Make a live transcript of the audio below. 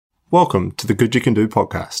Welcome to the Good You Can Do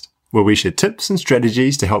podcast, where we share tips and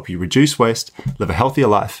strategies to help you reduce waste, live a healthier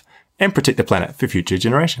life, and protect the planet for future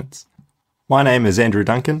generations. My name is Andrew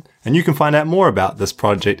Duncan, and you can find out more about this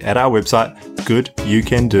project at our website,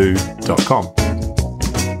 goodyoucando.com.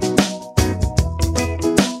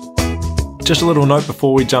 Just a little note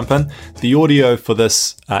before we jump in. The audio for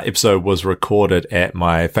this episode was recorded at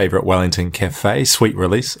my favourite Wellington cafe, Sweet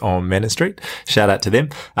Release on Manor Street. Shout out to them.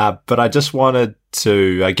 But I just wanted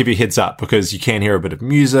to give you a heads up because you can hear a bit of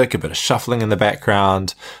music, a bit of shuffling in the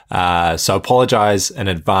background. So apologise in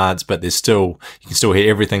advance, but you can still hear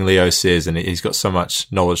everything Leo says, and he's got so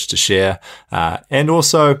much knowledge to share. And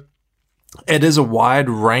also, it is a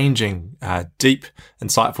wide-ranging, deep,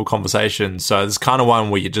 insightful conversation. So it's kind of one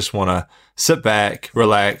where you just want to sit back,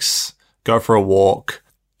 relax, go for a walk,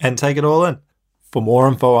 and take it all in. For more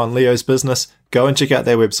info on Leo's business, go and check out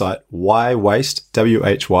their website, whywaste,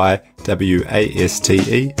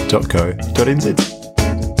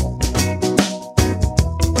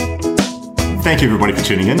 whywaste.co.nz. Thank you, everybody, for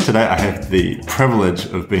tuning in. Today, I have the privilege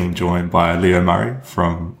of being joined by Leo Murray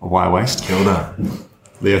from Why Waste. Kia ora.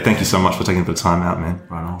 Leo, thank you so much for taking a bit of time out, man.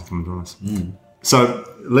 Right on. Come and join us. So,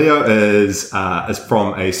 Leo is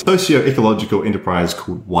from a socio-ecological enterprise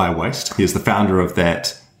called Why Waste. He is the founder of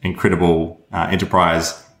that incredible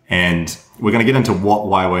enterprise, and we're going to get into what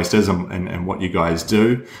Why Waste is and what you guys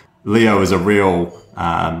do. Leo is a real,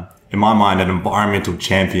 in my mind, an environmental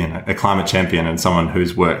champion, a climate champion, and someone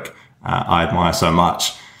whose work I admire so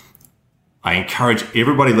much. I encourage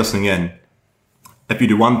everybody listening in, if you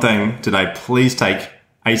do one thing today, please take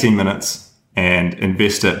 18 minutes and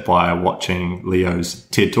invest it by watching Leo's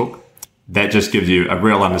TED Talk. That just gives you a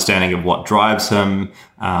real understanding of what drives him,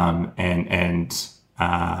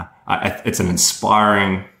 it's an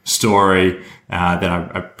inspiring story that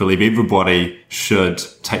I believe everybody should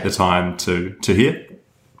take the time to hear.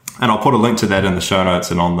 And I'll put a link to that in the show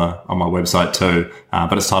notes and on my website too.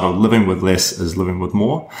 But it's titled "Living with Less is Living with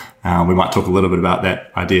More." We might talk a little bit about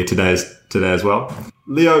that idea today as well.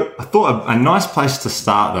 Leo, I thought a nice place to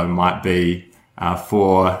start though might be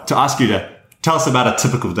to ask you to tell us about a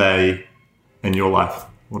typical day in your life.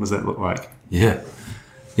 What does that look like? Yeah,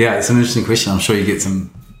 it's an interesting question. I'm sure you get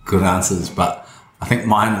some good answers, but I think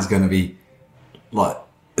mine is going to be like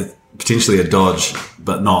potentially a dodge,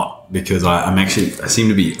 but not, because I seem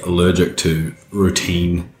to be allergic to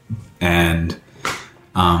routine, and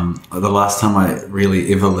the last time I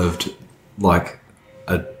really ever lived like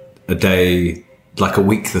a day, like a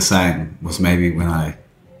week the same, was maybe when I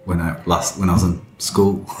was in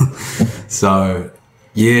school. So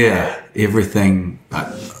yeah, everything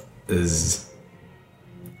is,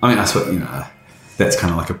 I suppose, that's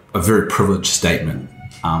kind of like a very privileged statement,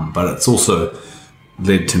 but it's also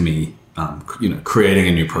led to me, creating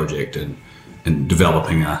a new project and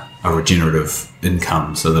developing a regenerative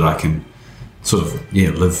income so that I can sort of,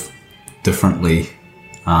 live differently.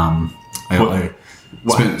 I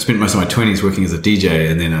spent most of my 20s working as a DJ,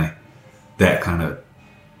 and then that kind of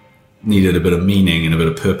needed a bit of meaning and a bit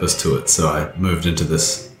of purpose to it. So I moved into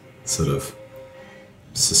this sort of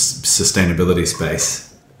sustainability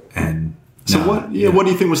space. And so what do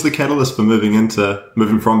you think was the catalyst for moving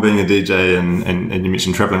from being a DJ and you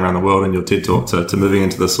mentioned traveling around the world in your TED Talk to moving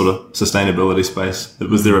into this sort of sustainability space?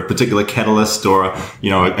 Was there a particular catalyst or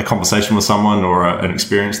a conversation with someone or an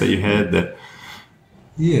experience that you had that?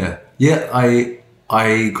 Yeah.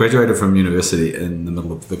 I graduated from university in the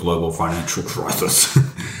middle of the global financial crisis,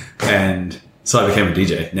 and so I became a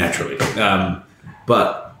DJ naturally.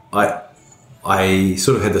 But I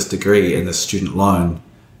sort of had this degree and this student loan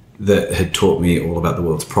that had taught me all about the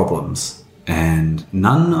world's problems and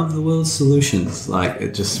none of the world's solutions. Like,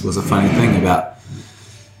 it just was a funny thing about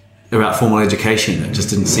formal education. It just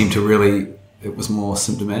didn't seem to really. It was more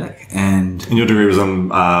symptomatic. And your degree was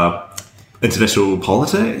on international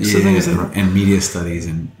politics, and media studies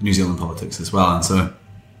and New Zealand politics as well. And so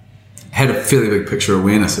I had a fairly big picture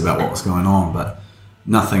awareness about what was going on, but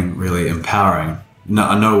nothing really empowering.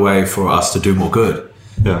 No way for us to do more good.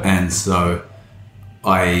 Yeah. And so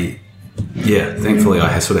thankfully I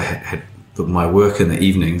had had my work in the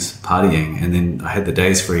evenings partying, and then I had the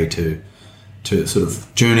days free to sort of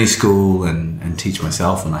journey school and teach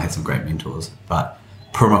myself, and I had some great mentors. But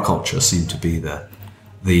permaculture seemed to be the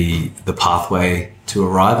pathway to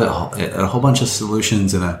arrive at a whole bunch of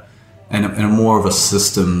solutions and a more of a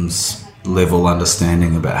systems level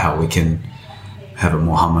understanding about how we can have a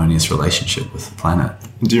more harmonious relationship with the planet.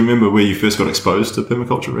 Do you remember where you first got exposed to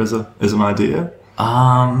permaculture as an idea?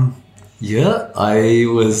 Yeah, I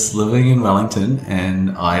was living in Wellington,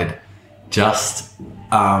 and I'd just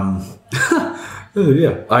Oh,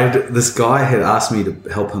 yeah. This guy had asked me to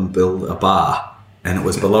help him build a bar, and it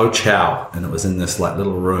was below Chow, and it was in this like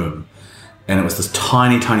little room, and it was this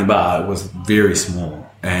tiny, tiny bar. It was very small,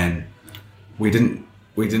 and we didn't.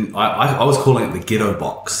 I was calling it the ghetto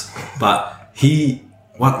box, but we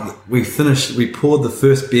poured the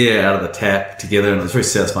first beer out of the tap together, and it was a very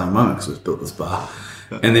satisfying moment because we built this bar.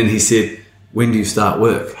 And then he said, "When do you start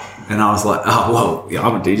work?" And I was like, "Oh, well, yeah,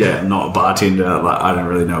 I'm a DJ. I'm not a bartender. Like, I don't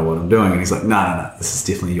really know what I'm doing." And he's like, No, this is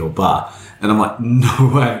definitely your bar." And I'm like,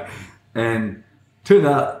 "No way." And turned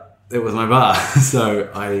out it was my bar. So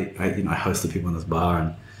I hosted people in this bar,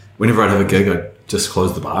 and whenever I'd have a gig, I'd just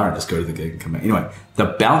close the bar and just go to the gig and come back. Anyway, the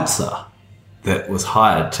bouncer that was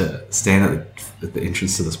hired to stand at the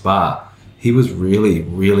entrance to this bar, he was really,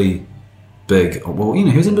 really big. Well, he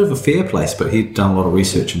was in a bit of a fair place, but he'd done a lot of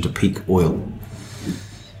research into peak oil.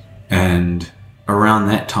 And around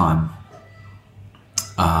that time,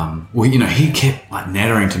 he kept like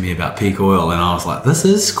nattering to me about peak oil, and I was like, this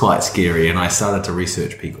is quite scary. And I started to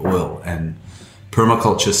research peak oil, and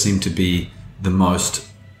permaculture seemed to be the most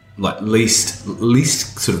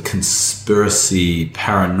least sort of conspiracy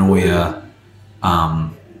paranoia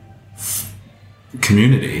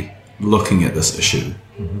community looking at this issue.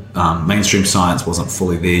 Mainstream science wasn't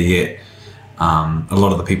fully there yet. A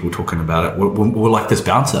lot of the people talking about it were like this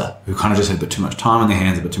bouncer who kind of just had a bit too much time on their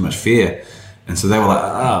hands, a bit too much fear. And so they were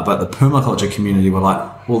like, but the permaculture community were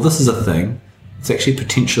like, well, this is a thing. It's actually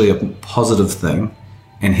potentially a positive thing.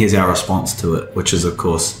 And here's our response to it, which is, of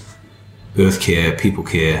course, earth care, people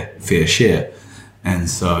care, fair share. And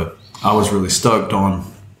so I was really stoked on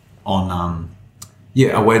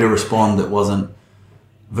a way to respond that wasn't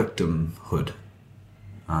victimhood.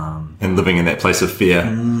 And living in that place of fear,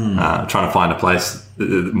 trying to find a place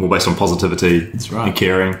more based on positivity. That's right. And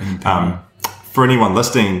caring. For anyone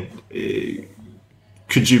listening,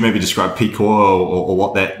 could you maybe describe peak oil or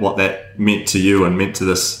what that meant to you and meant to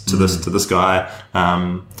this guy?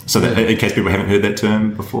 So that in case people haven't heard that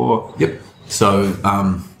term before. Yep. So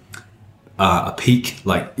a peak,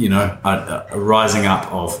 a rising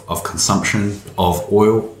up of consumption of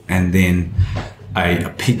oil, and then a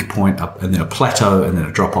peak point up, and then a plateau, and then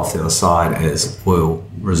a drop off the other side as oil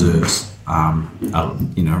reserves are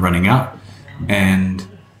running out. And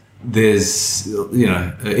there's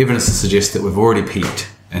evidence to suggest that we've already peaked,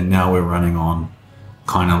 and now we're running on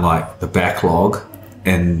kind of like the backlog,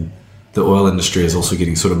 and the oil industry is also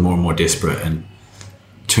getting sort of more and more desperate and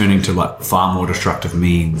turning to like far more destructive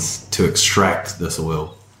means to extract this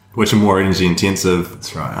oil, which are more energy intensive.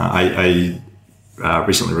 That's right. I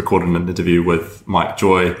recently recorded an interview with Mike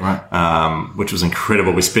Joy, right. Which was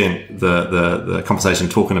incredible. We spent the conversation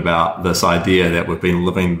talking about this idea that we've been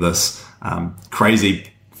living this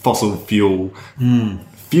crazy fossil fueled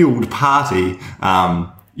party,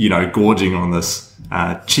 gorging on this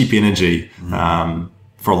cheap energy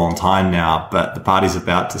for a long time now. But the party's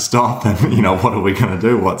about to stop, and what are we going to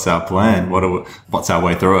do? What's our plan? What's our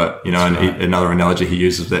way through it? Another analogy he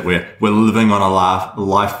uses that we're living on a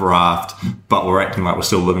life raft, but we're acting like we're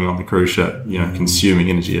still living on the cruise ship. Consuming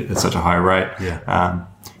energy at such a high rate. Yeah.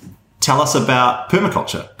 Tell us about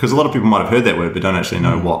permaculture, because a lot of people might have heard that word but don't actually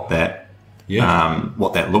know what that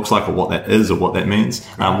looks like, or what that is, or what that means.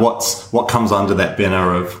 What comes under that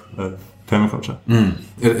banner of permaculture?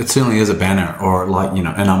 It certainly is a banner, or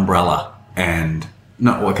an umbrella. And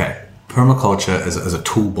permaculture is a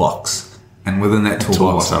toolbox, and within that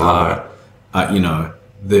toolbox there are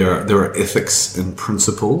ethics and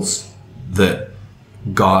principles that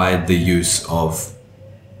guide the use of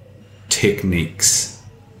techniques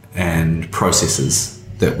and processes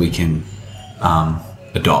that we can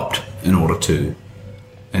adopt in order to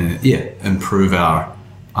improve our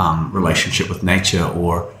relationship with nature,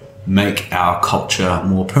 or make our culture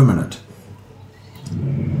more permanent.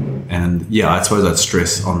 And I suppose I'd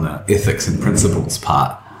stress on the ethics and principles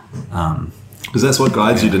part, because that's what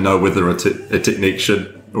guides you to know whether a technique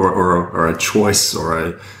should or a choice or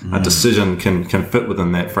a decision can fit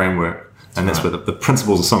within that framework. And that's where the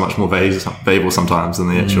principles are so much more valuable sometimes than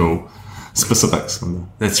the actual specifics.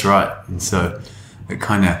 That's right. And so it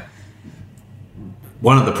kind of,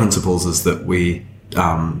 one of the principles is that we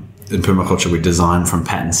in permaculture, we design from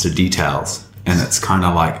patterns to details, and it's kind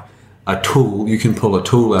of like a tool. You can pull a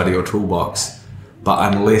tool out of your toolbox,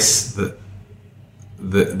 but unless the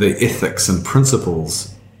ethics and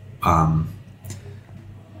principles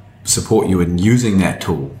support you in using that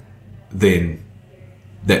tool, then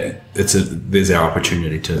there's our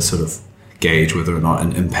opportunity to sort of gauge whether or not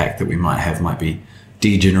an impact that we might have might be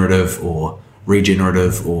degenerative or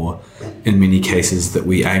regenerative, or in many cases that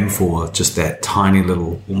we aim for just that tiny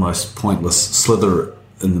little almost pointless slither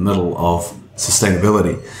in the middle of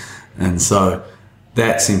sustainability. And so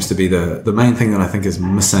that seems to be the main thing that I think is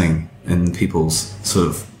missing in people's sort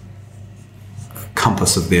of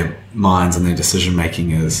compass of their minds and their decision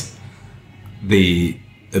making, is the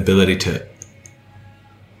ability to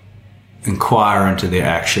inquire into their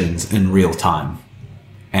actions in real time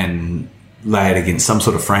and lay it against some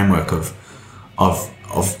sort of framework of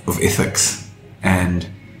ethics. And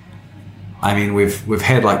I mean, we've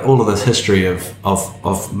had like all of this history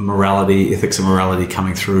of morality, ethics and morality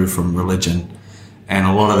coming through from religion, and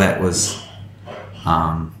a lot of that was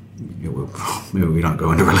maybe we don't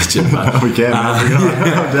go into religion, but we can.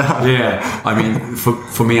 yeah. I mean,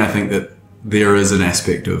 for me, I think that there is an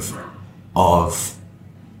aspect of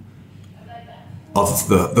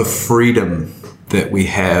the freedom that we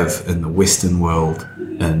have in the Western world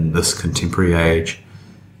in this contemporary age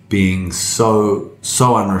being so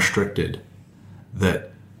unrestricted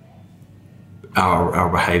that our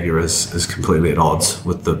behavior is completely at odds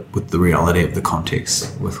with the reality of the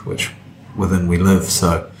context within we live.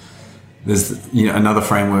 So there's another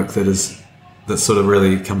framework that sort of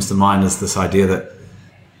really comes to mind is this idea that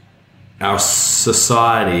our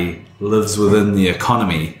society lives within the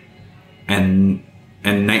economy, and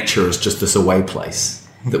nature is just this away place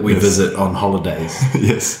that we visit on holidays.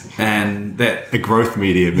 Yes. And that a growth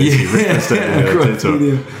medium.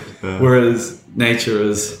 Whereas nature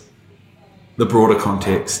is the broader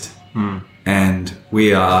context, and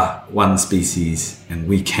we are one species, and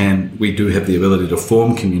we do have the ability to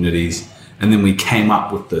form communities. And then we came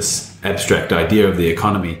up with this abstract idea of the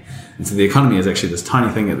economy. And so the economy is actually this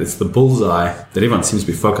tiny thing. It's the bullseye that everyone seems to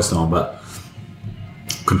be focused on, but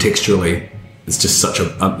contextually, it's just such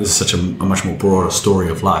a much more broader story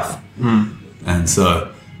of life. And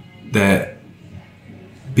so that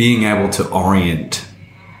being able to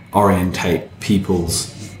orientate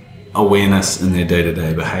people's awareness in their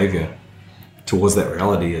day-to-day behavior towards that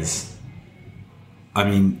reality is, I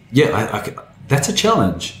mean, that's a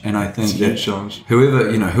challenge. And I think it's a huge challenge.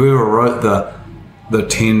 Whoever wrote the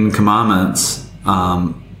 10 Commandments,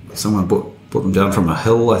 someone brought them down from a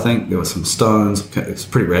hill. I think there were some stones. It's a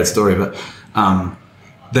pretty rad story, but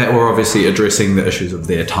that were obviously addressing the issues of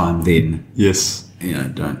their time then. Yes.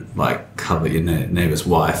 Don't like cover your neighbor's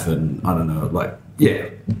wife, and I don't know, like,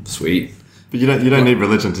 sweet. But you don't need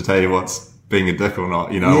religion to tell you what's being a dick or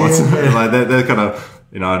not. What's like they're kind of.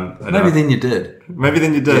 Maybe then you did.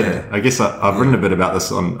 Yeah. I guess I've written a bit about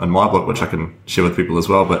this on my blog, which I can share with people as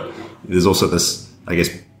well. But there's also this, I guess,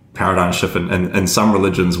 paradigm shift in some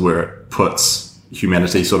religions where it puts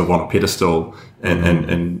humanity sort of on a pedestal,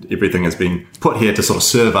 and everything is being put here to sort of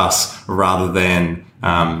serve us, rather than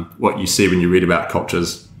what you see when you read about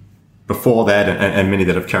cultures before that, and many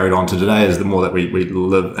that have carried on to today, is the more that we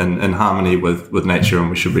live in harmony with nature, and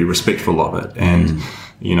we should be respectful of it. And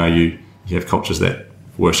you have cultures that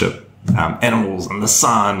worship animals and the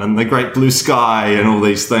sun and the great blue sky and all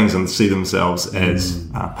these things, and see themselves as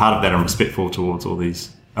part of that and respectful towards all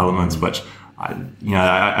these elements, which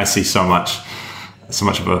I see so much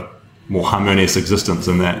of a more harmonious existence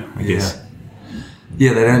in that, I guess.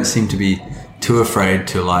 Yeah, they don't seem to be too afraid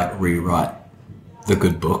to like rewrite the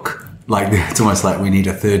good book. Like, it's almost like we need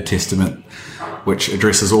a third testament which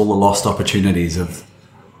addresses all the lost opportunities of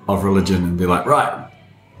religion, and be like, right,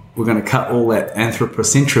 we're going to cut all that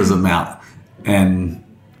anthropocentrism out and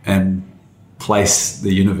place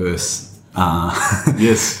the universe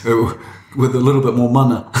yes, with a little bit more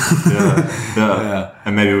mana. yeah.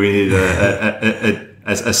 And maybe we need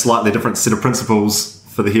a slightly different set of principles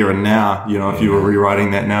for the here and now. If you were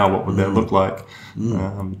rewriting that now, what would that look like?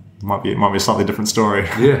 Might be a slightly different story.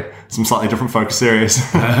 Yeah, some slightly different focus areas.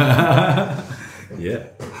 Yeah,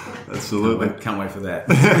 absolutely. Can't wait for that.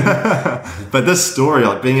 But this story,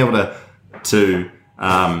 like being able to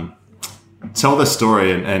tell this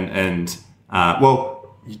story, and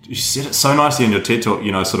well, you said it so nicely in your TED talk.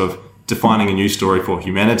 Sort of defining a new story for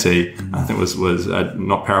humanity. I think was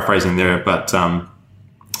not paraphrasing there, but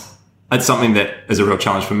it's something that is a real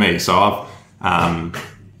challenge for me. So I've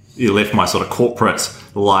left my sort of corporate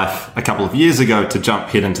life a couple of years ago to jump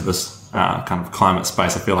head into this kind of climate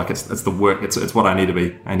space. I feel like it's the work. It's what I need to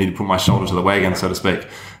be. I need to put my shoulder to the wagon, so to speak.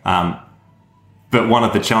 But one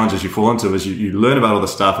of the challenges you fall into is you learn about all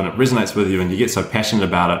this stuff, and it resonates with you, and you get so passionate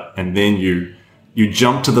about it, and then you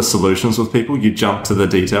jump to the solutions with people. You jump to the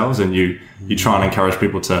details, and you try and encourage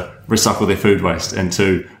people to recycle their food waste, and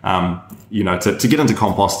to get into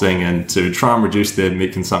composting, and to try and reduce their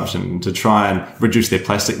meat consumption, and to try and reduce their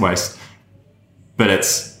plastic waste. But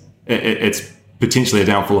it's potentially a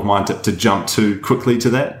downfall of mine to jump too quickly to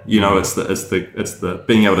that. It's the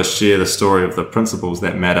being able to share the story of the principles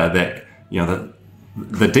that matter, that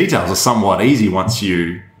the details are somewhat easy once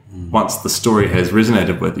the story has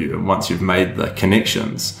resonated with you, and once you've made the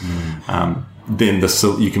connections, then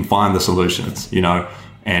you can find the solutions,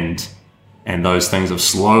 and those things have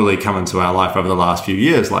slowly come into our life over the last few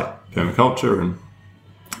years, like permaculture and,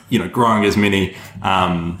 growing as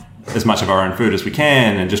much of our own food as we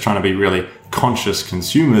can, and just trying to be really conscious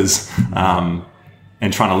consumers,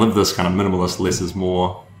 and trying to live this kind of minimalist, less is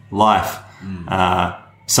more life.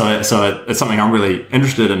 So it's something I'm really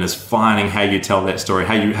interested in, is finding how you tell that story,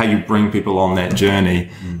 how you bring people on that journey,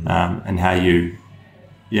 and how you,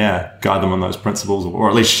 guide them on those principles, or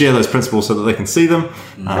at least share those principles so that they can see them,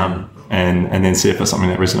 and then see if it's something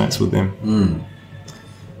that resonates with them.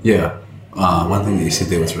 Yeah. One thing that you said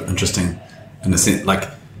there was interesting, in the sense, like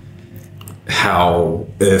how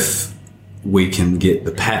if we can get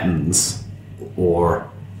the patterns, or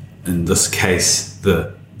in this case,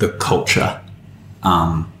 the culture,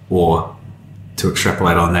 or to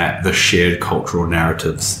extrapolate on that, the shared cultural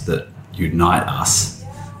narratives that unite us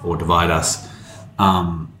or divide us,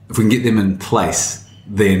 if we can get them in place,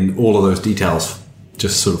 then all of those details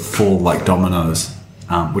just sort of fall like dominoes,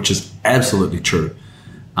 which is absolutely true.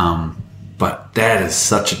 But that is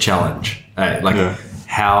such a challenge.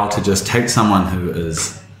 How to just take someone who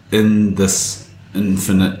is in this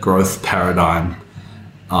infinite growth paradigm,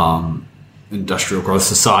 industrial growth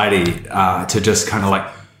society, to just kind of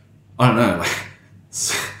I don't know,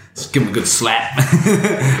 just give them a good slap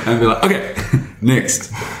and be like, okay,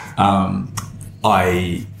 next.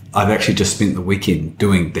 I've actually just spent the weekend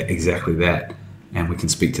doing exactly that, and we can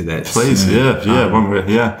speak to that. Please, soon.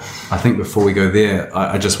 I think before we go there,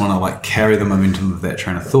 I just want to carry the momentum of that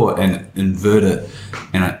train of thought and invert it,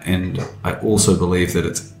 and I also believe that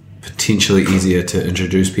it's potentially easier to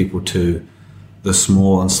introduce people to the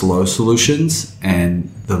small and slow solutions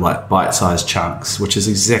and the bite-sized chunks, which is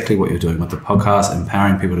exactly what you're doing with the podcast,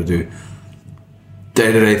 empowering people to do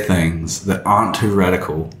day-to-day things that aren't too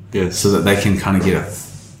radical, so that they can kind of get a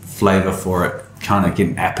flavor for it, kind of get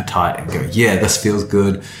an appetite and go, this feels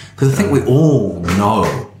good. Because I think we all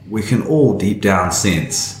know, we can all deep down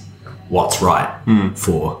sense what's right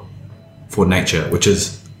for nature, which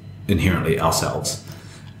is inherently ourselves.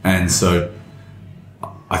 And so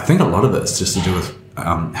I think a lot of it's just to do with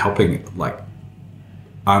helping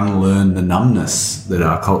unlearn the numbness that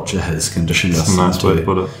our culture has conditioned us into. Nice way to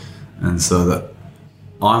put it. And so that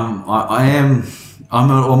I'm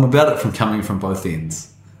about it from coming from both ends.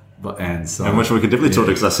 And which we could definitely talk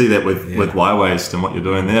to, because I see that with Y-Waste and what you're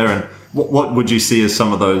doing there. And what would you see as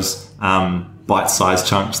some of those bite-sized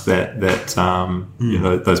chunks that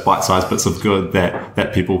those bite-sized bits of good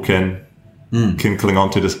that people can cling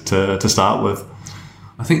on to start with?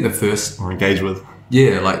 I think the first, or engage with.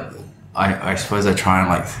 I suppose I try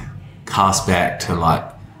and cast back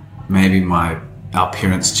to maybe our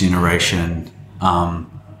parents' generation.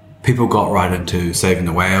 People got right into saving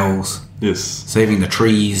the whales. Yes. Saving the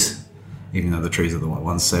trees, even though the trees are the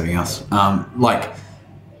ones saving us.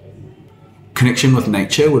 Connection with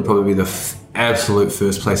nature would probably be the absolute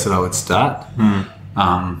first place that I would start. And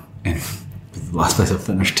the last place I've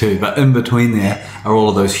finished too. But in between there are all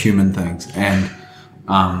of those human things. And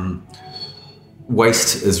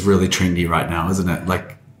waste is really trendy right now, isn't it?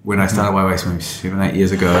 When I started Y-Waste maybe 7-8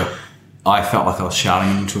 years ago, I felt like I was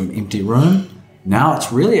shouting into an empty room. Now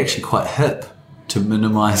it's really actually quite hip to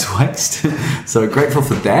minimize waste. So grateful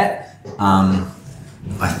for that. I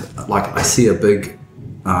see a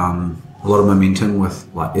lot of momentum with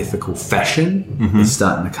ethical fashion is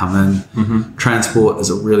starting to come in. Transport is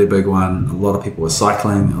a really big one. A lot of people are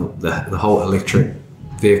cycling. The whole electric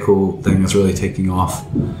vehicle thing is really taking off.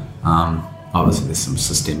 Obviously there's some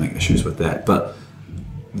systemic issues with that, but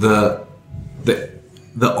the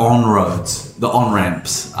on-roads, the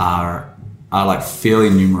on-ramps are fairly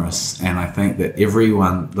numerous, and I think that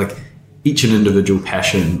everyone, each an individual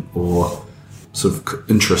passion or sort of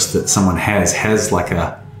interest that someone has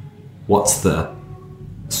what's the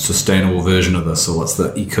sustainable version of this, or what's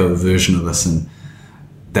the eco version of this, and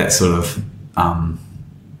that sort of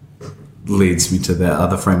leads me to that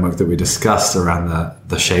other framework that we discussed around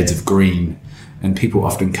the shades of green, and people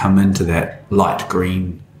often come into that light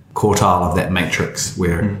green quartile of that matrix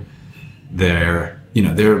where they're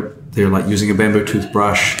using a bamboo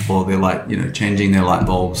toothbrush, or they're changing their light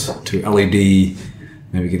bulbs to LED,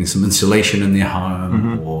 maybe getting some insulation in their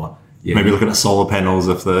home, or maybe looking at solar panels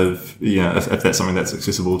if if that's something that's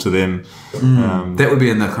accessible to them. That would be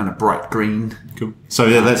in the kind of bright green. Cool. So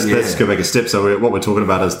let's go back a step. So what we're talking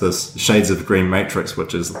about is this shades of green matrix,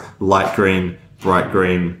 which is light green, bright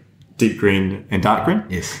green, deep green and dark green.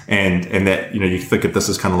 Yes. And that, you think of this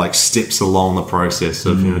as kind of like steps along the process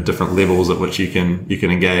of different levels at which you can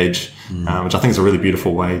engage, which I think is a really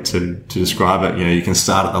beautiful way to describe it. You can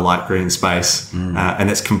start at the light green space, and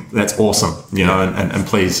that's awesome. And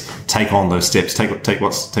please take on those steps. Take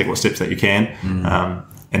what steps that you can,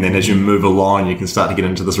 and then as you move along, you can start to get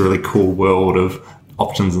into this really cool world of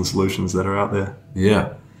options and solutions that are out there.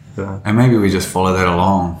 Yeah. And maybe we just follow that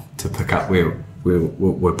along to pick up where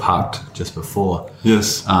we're parked just before.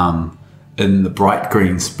 Yes. In the bright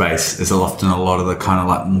green space is often a lot of the kind of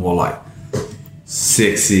like more like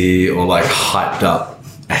sexy or like hyped up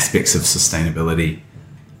aspects of sustainability,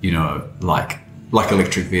 like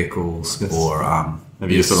electric vehicles. Yes. Or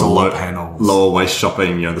maybe your sort of panels, lower waste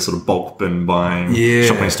shopping, the sort of bulk bin buying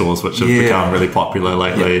shopping stores, which have become really popular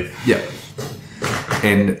lately. Yeah.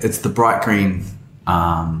 And it's the bright green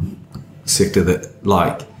sector that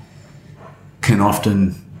like can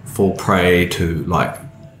often fall prey to like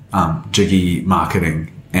jiggy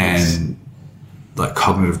marketing and like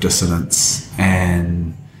cognitive dissonance,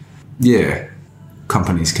 and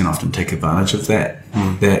companies can often take advantage of that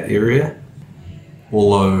area.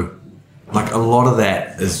 Although like a lot of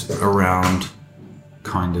that is around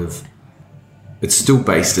kind of, it's still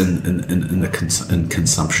based in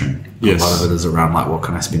consumption. Yes. A lot of it is around like, what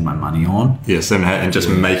can I spend my money on? Yes, and just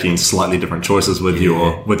making slightly different choices with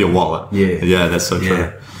your wallet. Yeah, that's so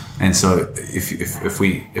true. And so if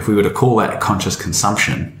we were to call that conscious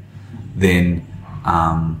consumption, then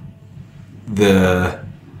the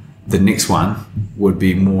next one would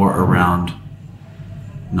be more around.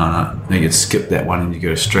 No, you'd skip that one and you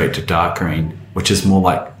go straight to dark green, which is more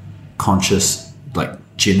like conscious, like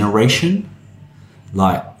generation.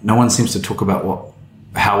 Like no one seems to talk about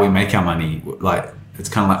how we make our money. Like it's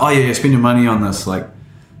kind of like, spend your money on this, like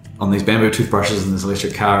on these bamboo toothbrushes and this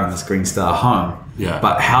electric car and this Green Star home. Yeah.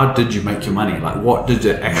 But how did you make your money? Like what did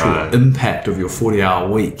the actual impact of your 40-hour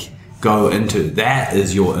week go into? That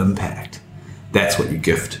is your impact. That's what you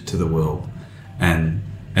gift to the world. And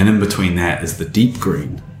in between that is the deep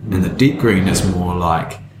green. And the deep green is more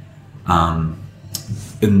like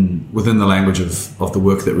within the language of the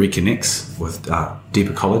work that reconnects with deep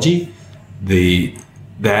ecology,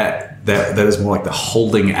 that is more like the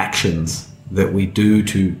holding actions that we do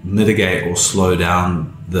to mitigate or slow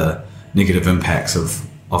down the negative impacts of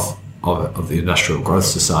the industrial growth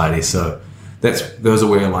society. So those are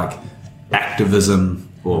where like activism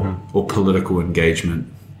or political engagement,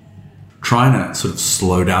 trying to sort of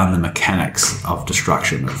slow down the mechanics of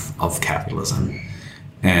destruction of capitalism.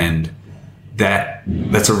 And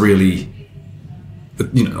that's a really,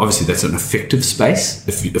 obviously that's an effective space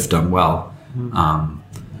if done well.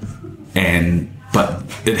 But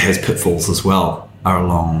it has pitfalls as well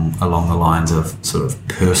along the lines of sort of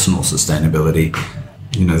personal sustainability.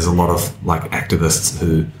 There's a lot of like activists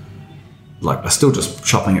who like are still just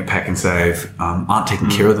shopping at Pack and Save, aren't taking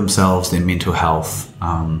care of themselves, their mental health.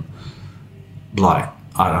 Like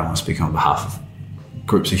I don't want to speak on behalf of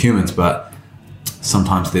groups of humans, but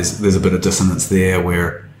sometimes there's a bit of dissonance there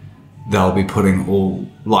where they'll be putting all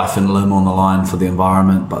life and limb on the line for the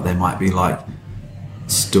environment, but they might be like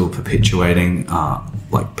still perpetuating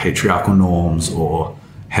like patriarchal norms, or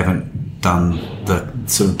haven't done the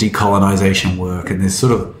sort of decolonization work. And there's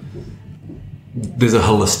a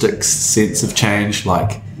holistic sense of change,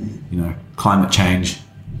 like climate change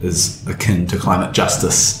is akin to climate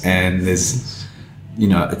justice, and there's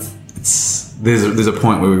a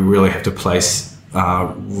point where we really have to place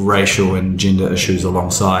racial and gender issues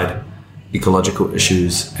alongside ecological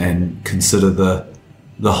issues and consider the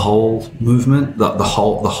whole movement, the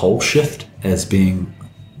whole shift as being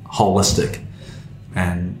holistic.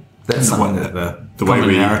 And that's something that the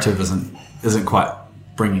common narrative isn't quite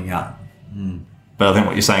bringing up. But I think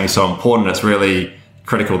what you're saying is so important. It's really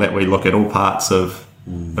critical that we look at all parts of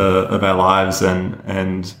our lives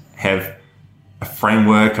and have a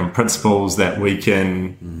framework and principles that we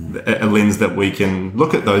can, a lens that we can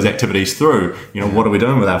look at those activities through. What are we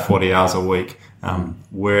doing with our 40 hours a week? How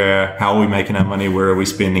are we making our money? Where are we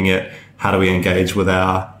spending it? How do we engage with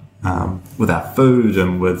our food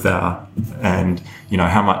and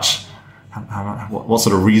how much, what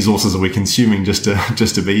sort of resources are we consuming just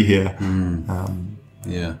to be here?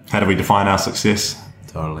 How do we define our success?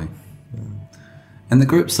 Totally. And the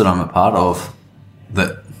groups that I'm a part of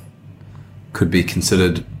that could be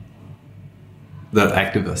considered the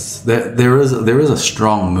activists, there is a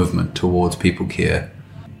strong movement towards people care,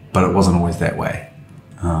 but it wasn't always that way.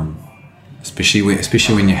 Especially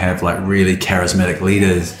when you have like really charismatic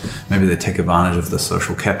leaders, maybe they take advantage of the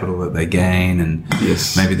social capital that they gain, and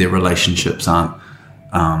maybe their relationships aren't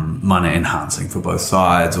money enhancing for both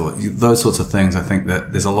sides, or those sorts of things. I think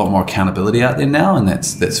that there's a lot more accountability out there now, and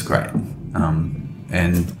that's great.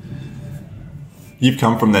 And you've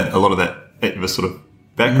come from a lot of that activist sort of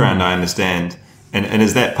background, I understand. And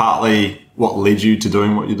is that partly what led you to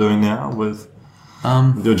doing what you're doing now with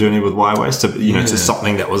your journey with Why Waste? To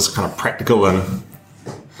something that was kind of practical and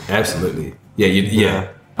absolutely, yeah.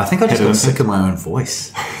 I think I just got sick of my own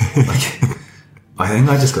voice. I think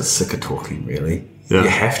I just got sick of talking. Really, you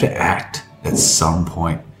have to act at some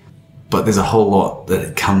point, but there's a whole lot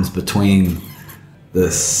that comes between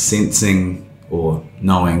the sensing or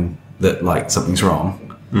knowing that like something's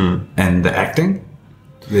wrong and the acting.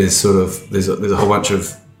 There's a whole bunch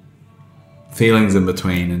of feelings in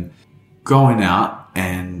between, and going out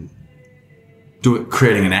and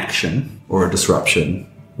creating an action or a disruption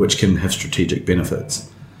which can have strategic benefits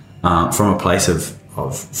from a place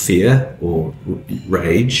of fear or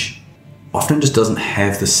rage often just doesn't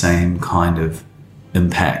have the same kind of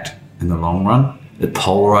impact in the long run. It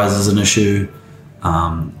polarizes an issue.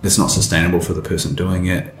 It's not sustainable for the person doing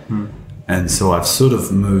it. And so I've sort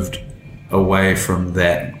of moved away from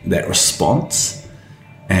that response,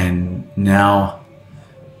 and now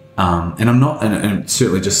and I'm not, and I'm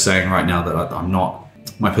certainly just saying right now that I'm not,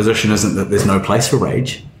 my position isn't that there's no place for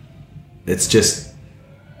rage. It's just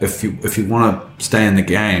if you want to stay in the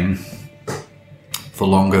game for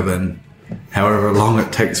longer than however long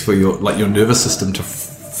it takes for your nervous system to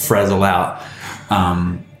frazzle out,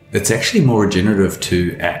 it's actually more regenerative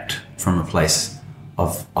to act from a place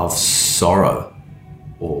of sorrow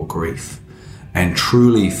or grief and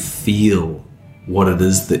truly feel what it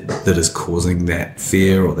is that is causing that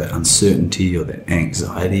fear or that uncertainty or that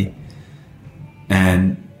anxiety.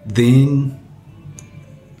 And then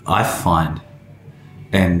I find,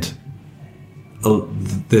 and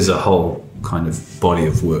there's a whole kind of body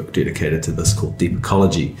of work dedicated to this called deep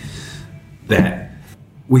ecology, that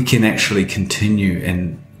we can actually continue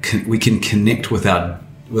and we can connect with our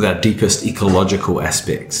deepest ecological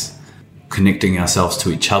aspects, connecting ourselves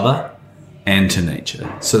to each other and to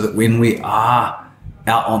nature, so that when we are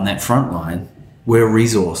out on that front line, we're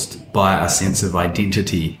resourced by a sense of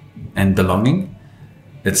identity and belonging.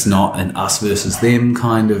 It's not an us versus them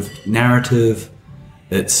kind of narrative.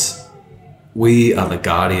 It's we are the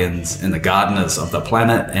guardians and the gardeners of the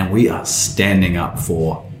planet, and we are standing up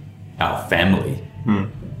for our family.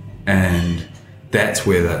 And that's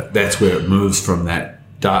where it moves from that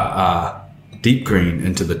deep green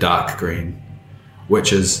into the dark green,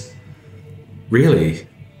 which is really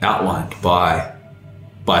outlined by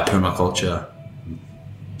permaculture.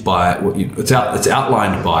 It's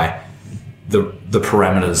outlined by the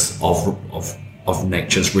parameters of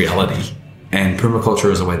nature's reality, and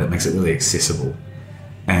permaculture is a way that makes it really accessible.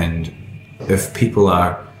 And if people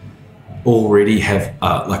already have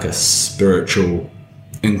like a spiritual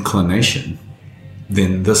inclination,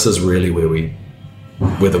 then this is really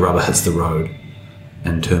where the rubber hits the road,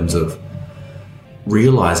 in terms of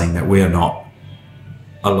realizing that we are not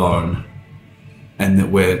alone, and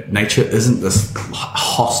that nature isn't this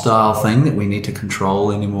hostile thing that we need to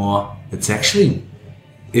control anymore. It's actually,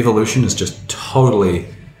 evolution is just totally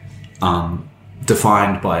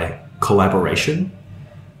defined by collaboration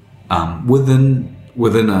within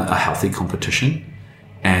a healthy competition,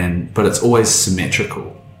 but it's always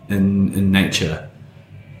symmetrical. In nature,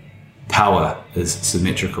 power is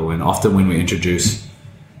symmetrical, and often when we introduce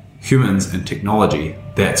humans and technology,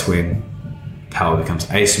 that's when power becomes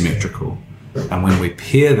asymmetrical. And when we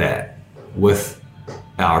pair that with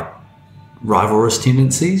our rivalrous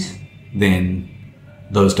tendencies, then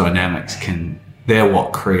those dynamics they're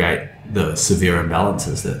what create the severe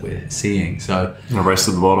imbalances that we're seeing. So a race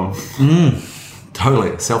to the bottom.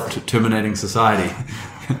 Totally. Self-terminating society.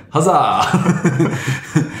 Huzzah!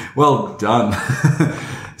 Well done.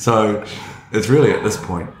 So it's really at this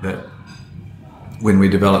point that when we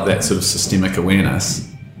develop that sort of systemic awareness,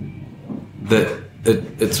 that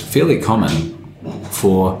it's fairly common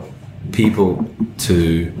for people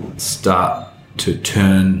to start to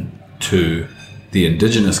turn to the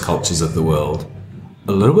indigenous cultures of the world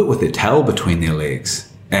a little bit with their tail between their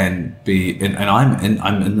legs, and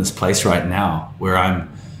I'm in this place right now where I'm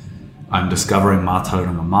discovering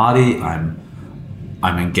Mātauranga Māori,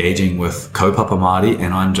 I'm engaging with kaupapa Māori,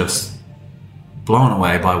 and I'm just blown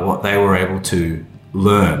away by what they were able to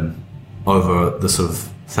learn over the sort of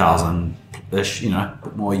 1,000-ish,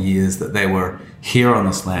 more years that they were here on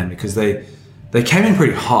this land, because they came in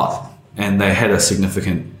pretty hot and they had a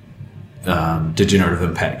significant degenerative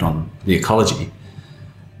impact on the ecology.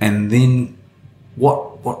 And then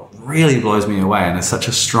what really blows me away, and is such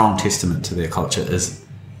a strong testament to their culture, is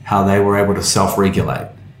how they were able to self-regulate,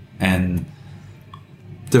 and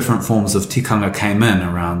different forms of tikanga came in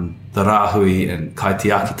around the rahui and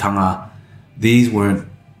kaitiakitanga.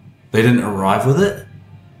 They didn't arrive with it.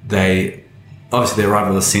 They arrived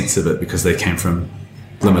with a sense of it because they came from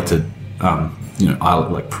limited,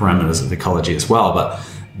 like parameters of ecology as well. But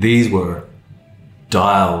these were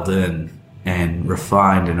dialed in and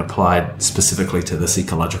refined and applied specifically to this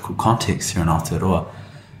ecological context here in Aotearoa.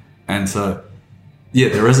 And so, yeah,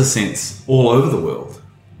 there is a sense all over the world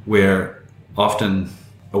where often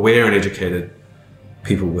aware and educated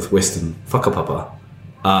people with Western whakapapa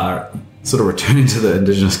are sort of returning to the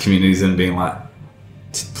indigenous communities and being like,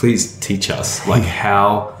 please teach us, like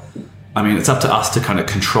how, I mean, it's up to us to kind of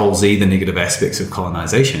control Z, the negative aspects of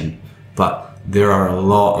colonization, but there are a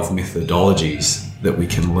lot of methodologies that we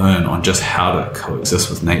can learn on just how to coexist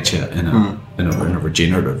with nature in a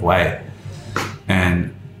regenerative way.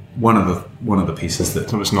 And one of the pieces that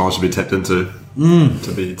so much knowledge to be tapped into,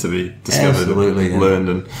 to be discovered, absolutely, and learned,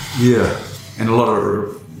 and and a lot of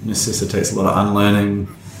it necessitates a lot of unlearning.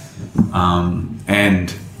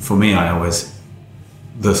 And for me,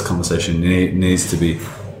 this conversation needs to be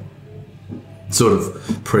sort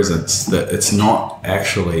of presence that it's not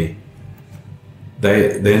actually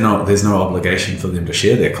there's no obligation for them to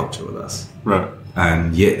share their culture with us, right?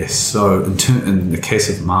 And yet they're so in the case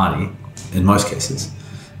of Māori, in most cases,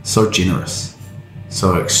 so generous,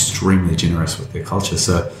 so extremely generous with their culture.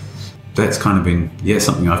 So that's kind of been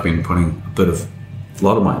something I've been putting a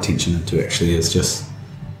lot of my attention into, actually, is just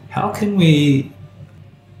how can we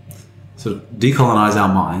sort of decolonize our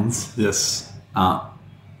minds,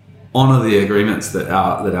 honor the agreements that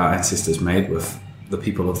our ancestors made with the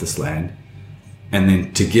people of this land, and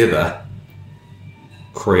then together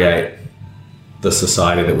create the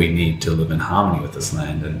society that we need to live in harmony with this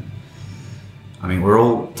land. And I mean, we're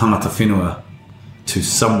all tangata whenua to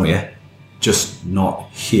somewhere, just not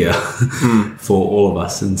here for all of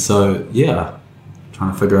us. And so,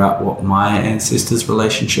 trying to figure out what my ancestors'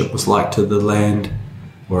 relationship was like to the land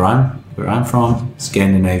where I'm from,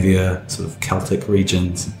 Scandinavia, sort of Celtic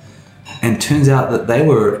regions. And turns out that they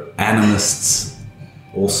were animists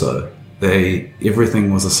also.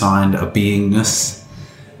 Everything was assigned a beingness,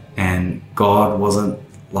 and God wasn't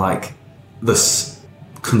like this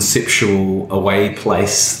conceptual away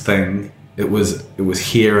place thing. It was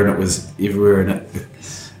here and it was everywhere, and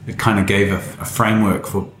it kind of gave a framework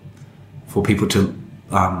for people to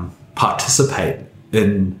participate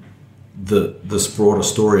in this broader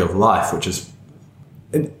story of life, which is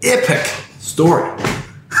an epic story.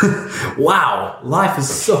 Wow, life is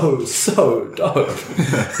so dope.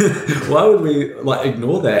 Why would we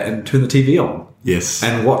ignore that and turn the TV on? Yes.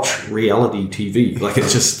 And watch reality TV? Like,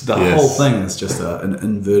 it's just the whole thing is just an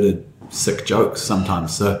inverted sick joke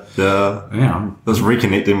sometimes. So I was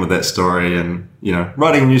reconnecting with that story, and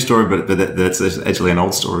writing a new story, but that's actually an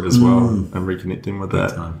old story as well. I'm reconnecting with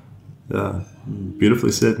that. Time. Yeah,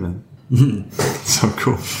 beautifully said, man. So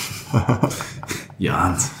cool.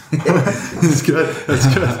 Yarns. That's good.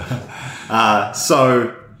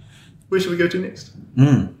 So, where should we go to next?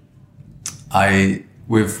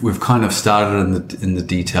 We've kind of started in the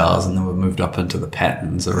details, and then we've moved up into the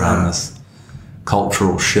patterns around this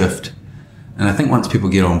cultural shift. And I think once people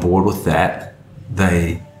get on board with that,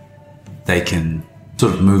 they can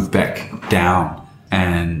sort of move back down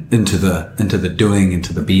and into the doing,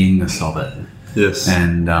 into the beingness of it. Yes.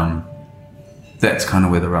 And that's kind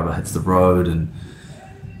of where the rubber hits the road, and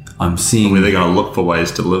I'm seeing where they're going to look for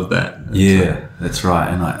ways to live that. Yeah, that's right.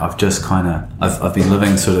 And I've just I've been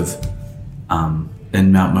living sort of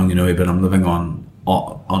in Mount Maunganui, but I'm living on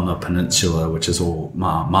a peninsula, which is all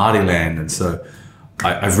Māori land, and so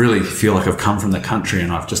I really feel like I've come from the country,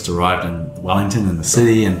 and I've just arrived in Wellington, in the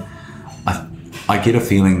city, and I get a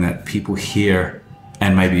feeling that people here,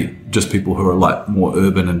 and maybe just people who are more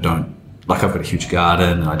urban and don't, I've got a huge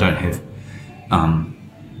garden, and I don't have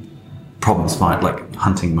problems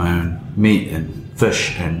hunting my own meat and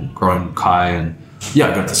fish and growing kai, and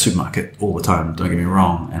I go to the supermarket all the time, don't get me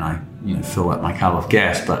wrong, and I fill up my car with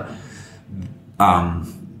gas, but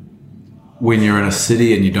when you're in a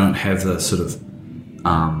city and you don't have the sort of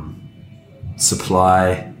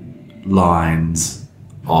supply lines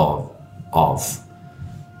of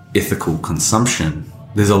ethical consumption,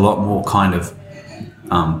 there's a lot more kind of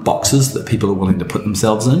boxes that people are willing to put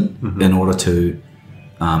themselves in order to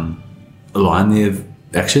align their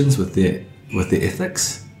actions with their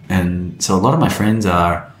ethics. And so a lot of my friends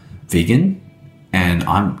are vegan, and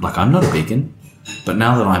I'm not a vegan, but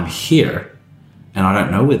now that I'm here and I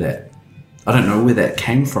don't know where that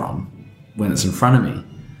came from when it's in front of me,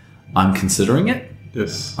 I'm considering it.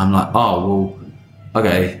 Yes. I'm like, oh well,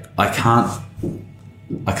 okay, I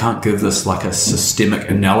can't give this like a systemic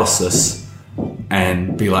analysis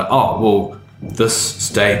and be like, oh, well, this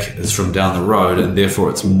steak is from down the road and therefore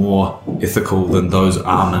it's more ethical than those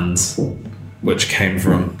almonds which came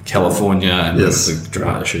from California and the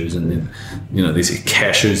drought issues, and then, you know, these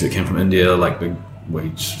cashews that came from India, like big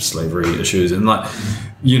wage slavery issues, and like,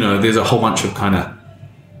 you know, there's a whole bunch of kind of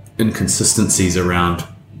inconsistencies around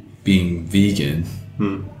being vegan.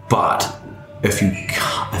 But if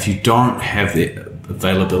you don't have the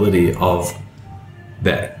availability of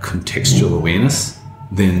that contextual awareness,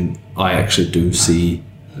 then I actually do see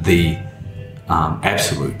the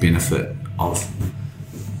absolute benefit of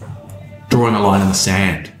drawing a line in the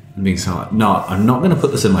sand and being so like, no, I'm not going to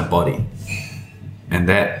put this in my body. And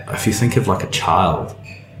that, if you think of like a child,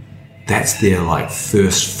 that's their like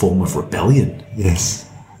first form of rebellion. Yes.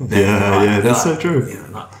 That's so true. You know,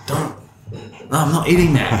 like, no, I'm not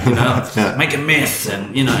eating that. You know, make a mess,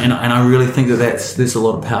 and you know, and I really think that there's a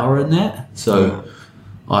lot of power in that. So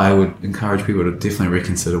I would encourage people to definitely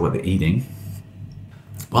reconsider what they're eating.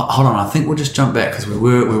 Well, hold on, I think we'll just jump back because we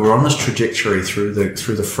were on this trajectory through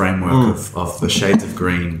the framework of the shades of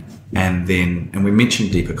green, and we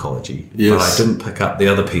mentioned deep ecology. Yes. But I didn't pick up the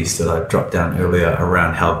other piece that I dropped down earlier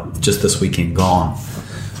around how just this weekend gone,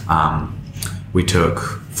 we took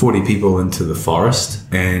 40 people into the forest,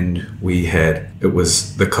 and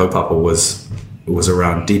the kaupapa was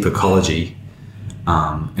around deep ecology,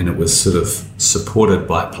 and it was sort of supported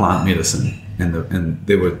by plant medicine, and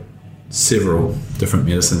there were several different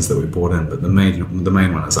medicines that we brought in, but the main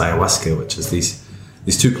one is ayahuasca, which is these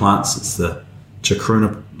two plants. It's the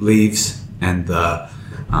chacruna leaves and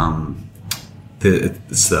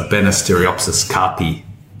it's the Banisteriopsis carpi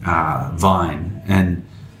vine, and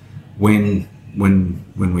when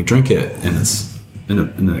we drink it, and it's in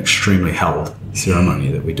an extremely held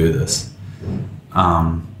ceremony that we do this,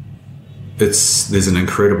 there's an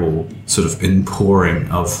incredible sort of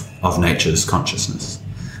inpouring of nature's consciousness.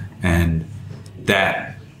 And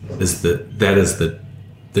that is the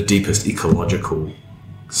deepest ecological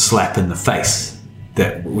slap in the face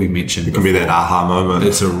that we mentioned. It can be that aha moment.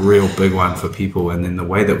 It's a real big one for people. And then the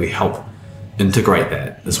way that we help integrate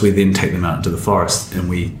that is we then take them out into the forest and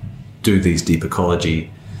we do these deep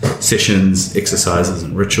ecology sessions, exercises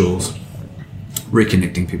and rituals,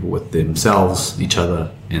 reconnecting people with themselves, each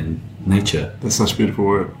other, and nature. That's such beautiful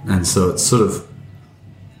work. And so it's sort of,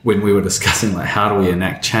 when we were discussing like how do we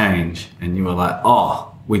enact change, and you were like,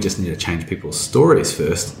 oh, we just need to change people's stories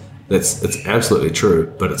first. It's absolutely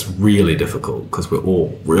true, but it's really difficult because we're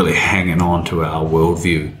all really hanging on to our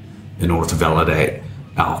worldview in order to validate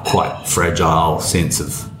our quite fragile sense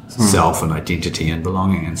of self and identity and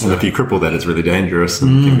belonging. And so, if you cripple that, it's really dangerous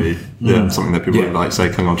and can be something that people would like say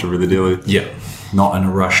cling on to really dearly. Yeah, not in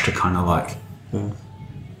a rush to kind of like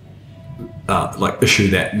issue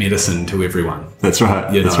that medicine to everyone. That's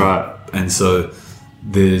right. That's right. And so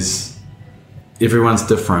everyone's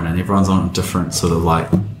different, and everyone's on a different sort of like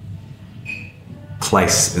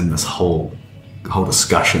place in this whole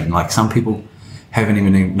discussion. Like some people haven't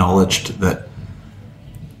even acknowledged that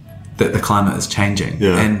the climate is changing.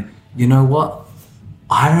 Yeah. And you know what?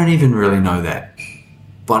 I don't even really know that,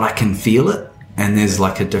 but I can feel it, and there's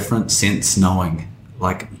like a different sense knowing,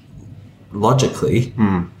 like logically.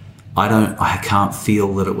 I can't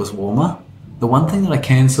feel that it was warmer. The one thing that I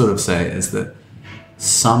can sort of say is that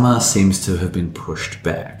summer seems to have been pushed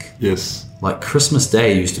back. Yes. Like Christmas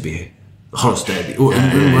Day used to be the hottest day. When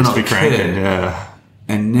I was a kid. Yeah.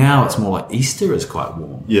 And now it's more like Easter is quite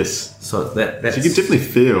warm. Yes. So that's... So you can definitely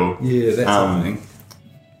feel... Yeah, that's something.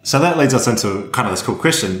 So that leads us into kind of this cool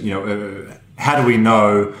question, you know, how do we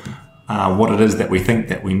know what it is that we think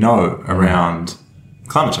that we know around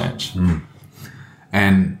climate change?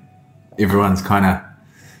 And everyone's kind of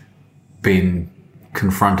been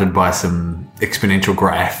confronted by some exponential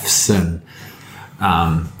graphs and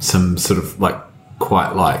some sort of like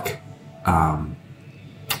quite like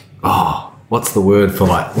what's the word for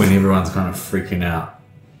like when everyone's kind of freaking out?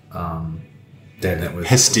 Damn, that was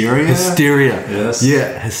hysteria. Yes.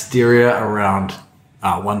 Yeah, hysteria around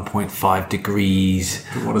 1.5 degrees.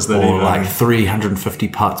 What is that? Or even? Like 350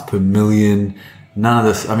 parts per million. None of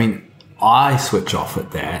this. I mean, I switch off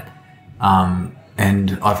at that.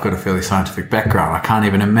 And I've got a fairly scientific background. I can't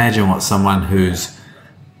even imagine what someone who's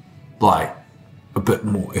like a bit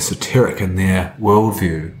more esoteric in their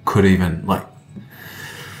worldview could even like.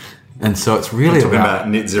 And so it's really about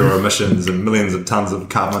net zero emissions and millions of tons of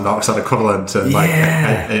carbon dioxide equivalent. And like, I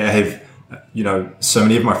have, you know, so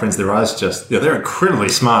many of my friends, their eyes just, they're incredibly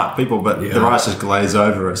smart people, but their eyes just glaze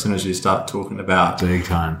over as soon as you start talking about big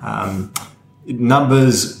time.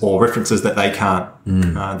 numbers or references that they can't,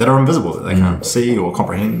 that are invisible, that they can't see or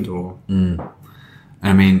comprehend or.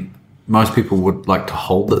 I mean, most people would like to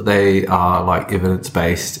hold that they are like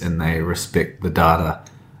evidence-based and they respect the data.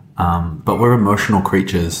 But we're emotional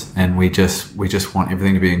creatures, and we just want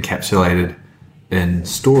everything to be encapsulated in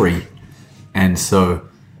story. And so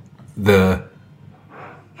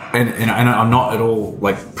and I'm not at all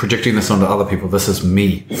like projecting this onto other people. This is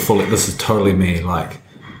me fully. This is totally me. Like,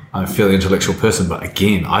 I'm a fairly intellectual person, but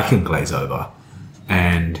again, I can glaze over.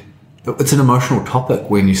 And it's an emotional topic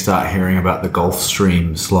when you start hearing about the Gulf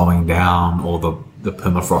Stream slowing down, or the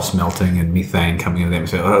permafrost melting and methane coming into the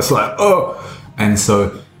atmosphere. It's like, oh! And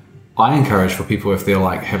so I encourage for people, if they're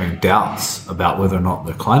like having doubts about whether or not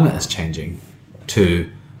the climate is changing, to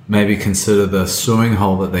maybe consider the swimming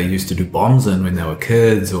hole that they used to do bombs in when they were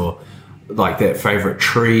kids, or like that favorite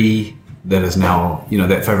tree that is now,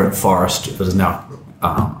 that favorite forest that is now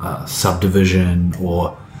a subdivision,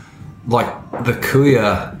 or like the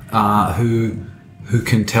kuya who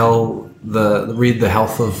can read the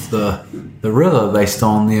health of the river based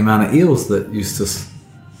on the amount of eels that used to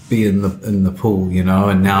be in the pool,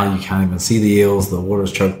 and now you can't even see the eels. The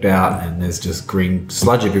water's choked out, and there's just green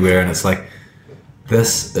sludge everywhere. And it's like,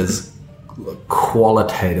 this is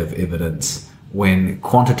qualitative evidence when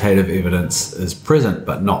quantitative evidence is present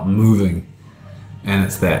but not moving. And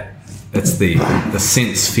it's the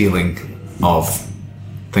sense feeling of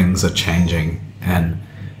things are changing. And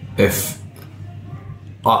if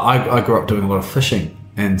I grew up doing a lot of fishing,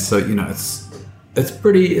 and so it's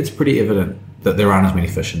pretty evident that there aren't as many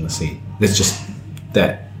fish in the sea. There's just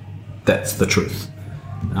that's the truth.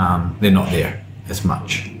 They're not there as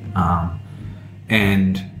much.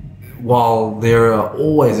 And while there are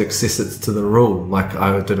always exceptions to the rule, like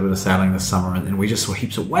I did a bit of sailing this summer, and we just saw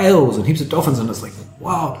heaps of whales and heaps of dolphins, and it's like,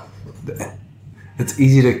 wow, it's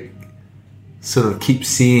easy to sort of keep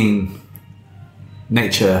seeing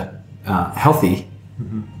nature healthy,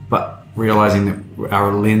 but realizing that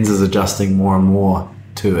our lens is adjusting more and more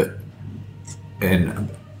to it, and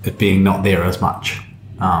it being not there as much.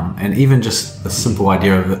 And even just the simple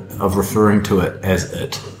idea of referring to it as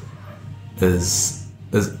it is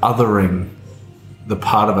othering the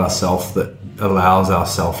part of ourself that allows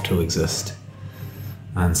ourself to exist.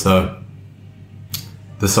 And so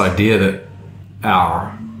this idea that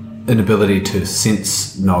our inability to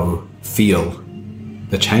sense, know, feel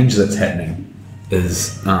the change that's happening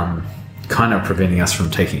is kind of preventing us from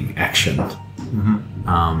taking action in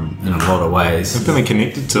a lot of ways. I'm feeling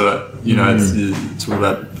connected to it. It's all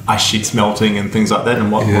about ice sheets melting and things like that,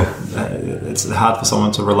 and it's hard for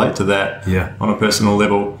someone to relate to that on a personal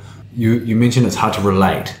level. You mentioned it's hard to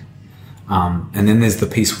relate, and then there's the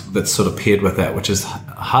piece that's sort of paired with that, which is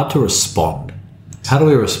hard to respond. How do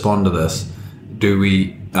we respond to this? Do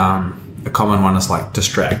we a common one is like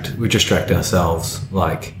distract. We distract ourselves,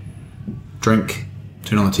 like drink,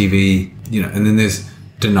 turn on the TV, and then there's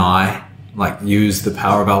deny, like use the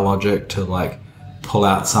power of our logic to like pull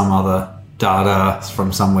out some other data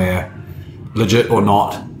from somewhere, legit or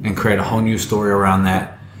not, and create a whole new story around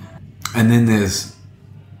that. And then there's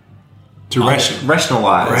to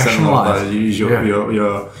rationalize. And use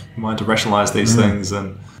your mind to rationalize these things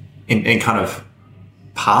and kind of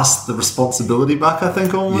pass the responsibility buck, I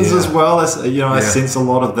think, almost as well. As I sense a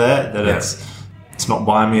lot of that it's not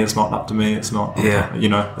by me, it's not up to me, it's not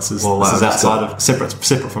this is outside of separate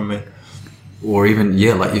from me. Or even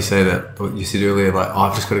like you say that what you said earlier, like,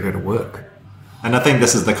 I've just got to go to work. And I think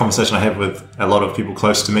this is the conversation I have with a lot of people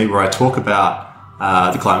close to me, where I talk about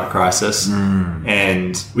the climate crisis,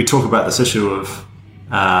 and we talk about this issue of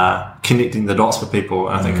connecting the dots for people.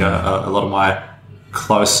 And I think a lot of my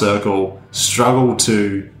close circle struggle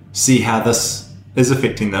to see how this is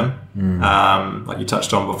affecting them, like you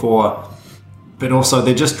touched on before. But also,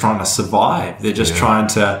 they're just trying to survive. They're just trying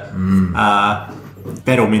to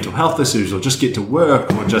battle mental health issues, or just get to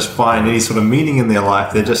work, or just find any sort of meaning in their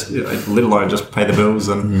life. They're just, let alone just pay the bills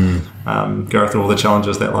and go through all the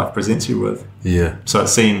challenges that life presents you with. Yeah. So it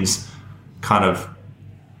seems kind of,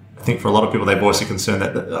 I think for a lot of people, they voice a concern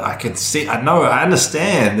that I can see, I know, I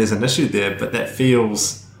understand there's an issue there, but that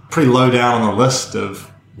feels pretty low down on the list of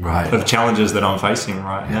challenges that I'm facing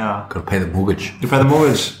right now. Got to pay the mortgage. You pay the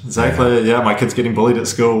mortgage, exactly. Yeah, my kid's getting bullied at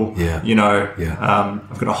school. I've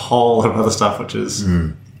got a whole lot of other stuff which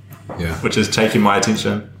is taking my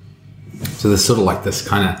attention. So there's sort of like this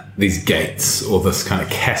kind of these gates, or this kind of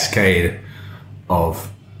cascade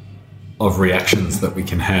of reactions that we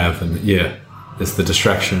can have, and there's the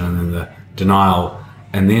distraction, and then the denial,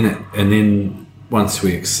 and then once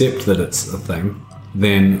we accept that it's a thing,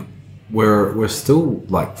 then we're still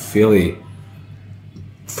like fairly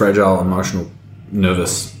fragile emotional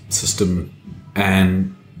nervous system,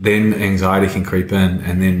 and then anxiety can creep in,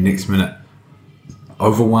 and then next minute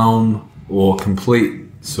overwhelm or complete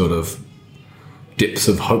sort of depths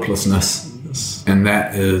of hopelessness. And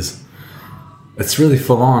that is, it's really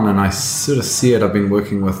full on, and I sort of see it. I've been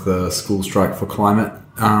working with the School Strike for Climate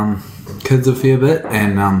kids a fair bit,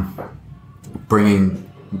 and bringing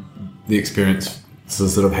the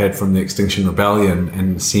experiences that I've had from the Extinction Rebellion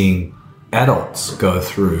and seeing adults go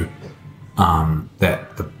through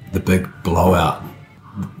the big blowout,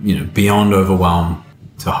 beyond overwhelm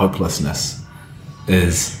to hopelessness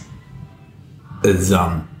is it's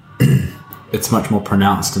much more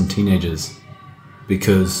pronounced in teenagers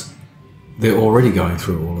because they're already going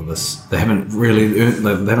through all of this. They haven't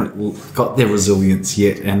got their resilience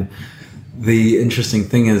yet. And the interesting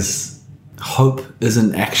thing is, hope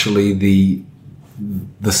isn't actually the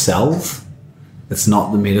salve. It's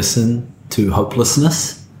not the medicine to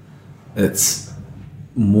hopelessness. It's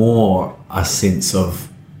more a sense of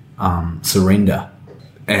surrender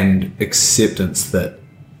and acceptance that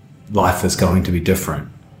life is going to be different,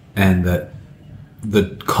 and that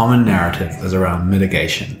the common narrative is around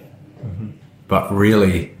mitigation. But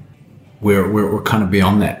really, we're kind of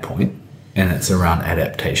beyond that point, and it's around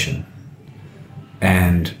adaptation.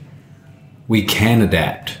 And we can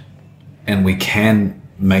adapt, and we can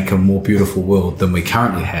make a more beautiful world than we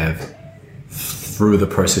currently have through the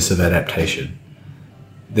process of adaptation.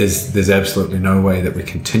 There's absolutely no way that we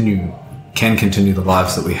can continue the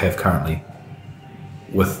lives that we have currently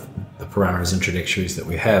with the parameters and trajectories that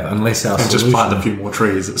we have, unless our solution, just plant a few more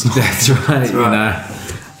trees. It's not, that's right.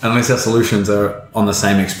 Unless our solutions are on the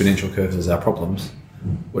same exponential curves as our problems,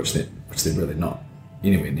 which they're really not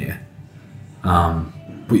anywhere near.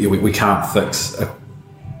 We can't fix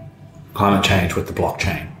climate change with the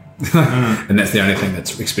blockchain. And that's the only thing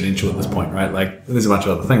that's exponential at this point, right? Like, there's a bunch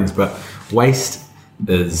of other things, but waste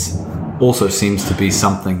also seems to be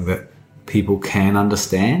something that people can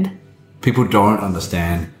understand. People don't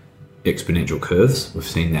understand exponential curves. We've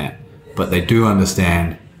seen that, but they do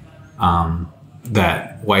understand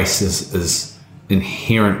that waste is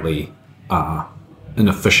inherently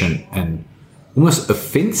inefficient and almost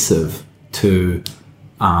offensive to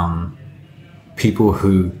people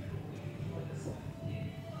who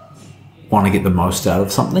want to get the most out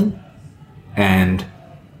of something, and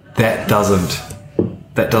that doesn't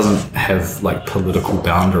have like political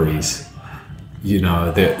boundaries.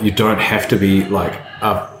 That you don't have to be like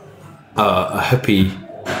a hippie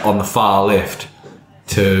on the far left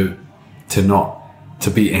to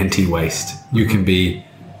be anti-waste. You can be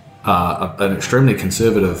an extremely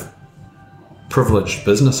conservative, privileged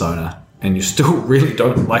business owner, and you still really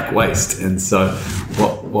don't like waste. And so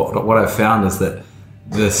what I've found is that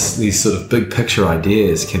these sort of big picture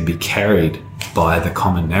ideas can be carried by the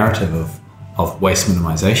common narrative of waste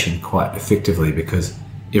minimization quite effectively, because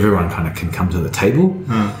everyone kind of can come to the table.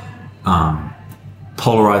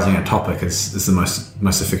 Polarizing a topic is the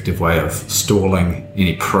most effective way of stalling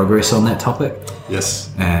any progress on that topic.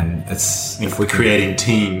 Yes. And if we're creating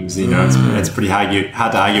teams, it's pretty hard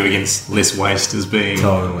to argue against less waste as being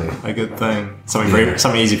totally a good thing.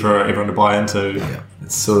 Something easy for everyone to buy into. Yeah.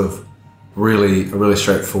 It's sort of a really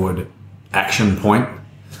straightforward action point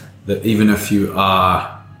that even if you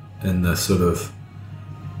are in the sort of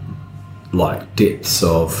like depths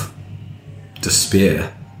of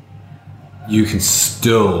despair, you can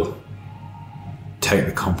still take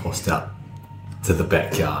the compost out to the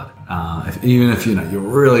backyard. Even if you're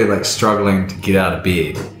really like struggling to get out of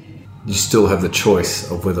bed, you still have the choice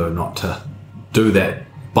of whether or not to do that,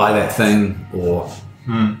 buy that thing, or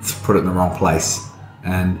put it in the wrong place.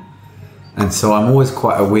 And so I'm always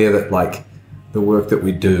quite aware that like the work that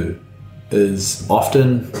we do is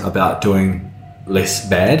often about doing less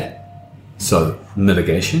bad, so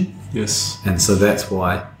mitigation. Yes. And so that's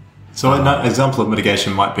why. So an example of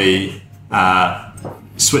mitigation might be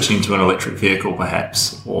switching to an electric vehicle,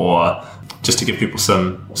 perhaps, or just to give people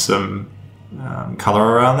some color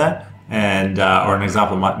around that. And or an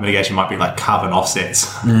example of mitigation might be like carbon offsets.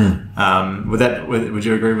 Would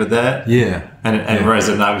you agree with that? Yeah. And whereas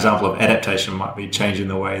another example of adaptation might be changing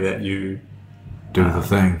the way that you do the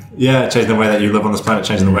thing. Yeah, changing the way that you live on this planet,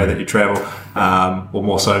 changing the way that you travel, or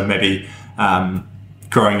more so maybe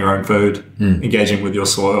growing your own food, engaging with your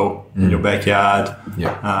soil in your backyard,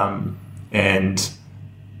 and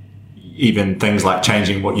even things like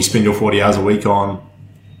changing what you spend your 40 hours a week on,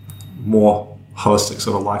 more holistic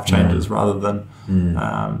sort of life changes rather than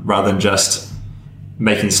just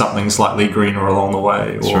making something slightly greener along the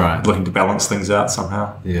way, or looking to balance things out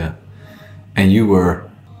somehow. Yeah. And you were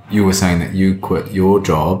saying that you quit your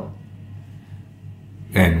job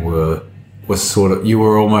and was sort of, you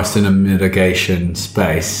were almost in a mitigation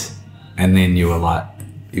space, and then you were like,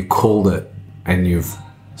 you called it, and you've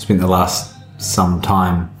spent the last some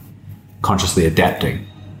time consciously adapting,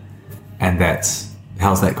 and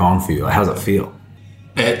how's that gone for you? Like, how's it feel?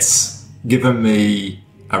 It's given me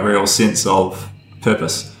a real sense of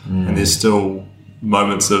purpose, and there's still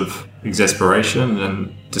moments of exasperation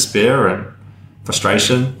and despair and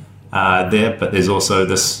frustration there, but there's also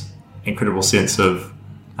this incredible sense of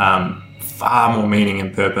far more meaning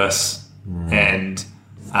and purpose, and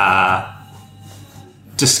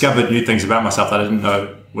discovered new things about myself that I didn't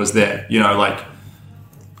know was there. You know, like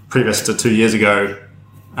previous to 2 years ago,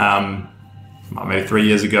 maybe 3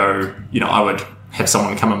 years ago, you know, I would have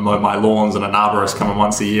someone come and mow my lawns and an arborist come in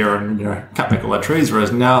once a year and, you know, cut back all the trees.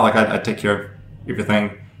 Whereas now, like, I take care of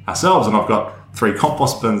everything ourselves, and I've got 3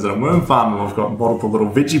 compost bins and a worm farm, and we've got multiple little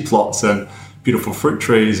veggie plots and beautiful fruit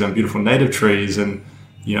trees and beautiful native trees, and,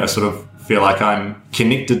 you know, sort of feel like I'm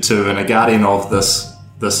connected to and a guardian of this,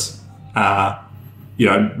 you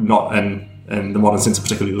know, not in the modern sense of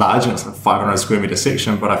particularly large, and it's like a 500 square meter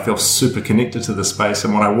section, but I feel super connected to the space.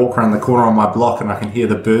 And when I walk around the corner on my block and I can hear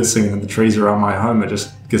the birds singing in the trees around my home, it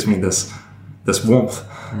just gives me this warmth.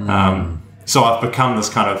 So I've become this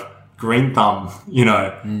kind of green thumb, you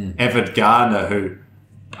know, avid gardener who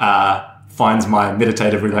finds my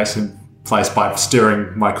meditative relaxing place by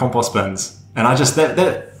stirring my compost bins. And I just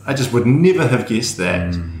would never have guessed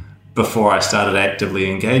that before I started actively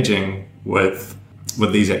engaging with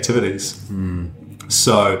these activities.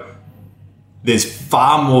 So there's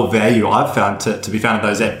far more value I've found to be found in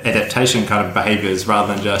those adaptation kind of behaviors,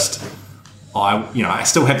 rather than just, I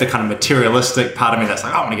still have the kind of materialistic part of me that's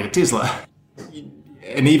like, I want to get a Tesla.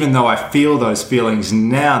 And even though I feel those feelings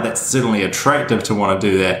now, that's certainly attractive to want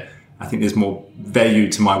to do that. I think there's more value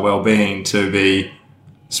to my well-being to be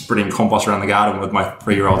spreading compost around the garden with my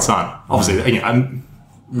 3-year-old son. Obviously, you know, I'm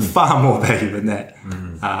far more value than that.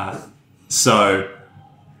 So,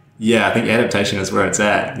 yeah, I think adaptation is where it's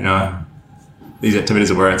at. You know, these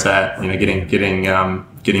activities are where it's at. You know, getting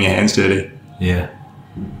your hands dirty. Yeah,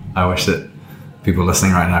 I wish that people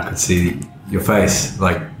listening right now could see your face.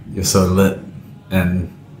 Like, you're so lit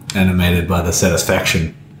and animated by the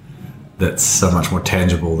satisfaction that's so much more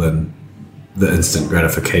tangible than the instant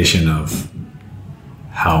gratification of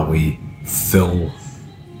how we fill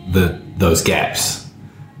those gaps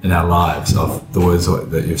in our lives of the words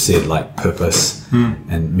that you've said, like purpose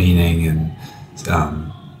and meaning, and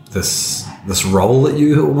this role that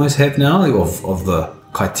you almost have now of the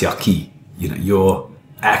kaitiaki. You know, you're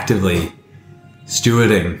actively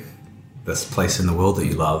stewarding this place in the world that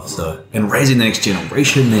you love, so, and raising the next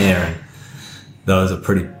generation there, and those are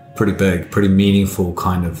pretty big, pretty meaningful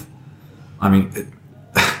kind of. I mean,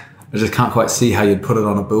 I just can't quite see how you'd put it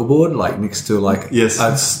on a billboard, like next to like a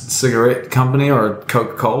cigarette company or a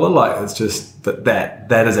Coca-Cola. Like, it's just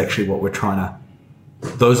that is actually what we're trying to.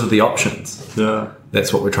 Those are the options. Yeah,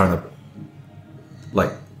 that's what we're trying to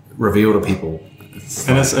like reveal to people. It's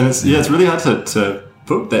really hard to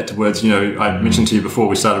put that to words. You know, I mentioned to you before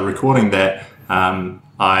we started recording that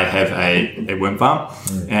I have a worm farm,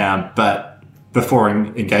 but before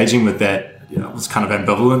engaging with that, you know, I was kind of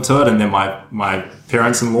ambivalent to it, and then my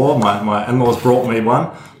parents-in-law, my in-laws brought me one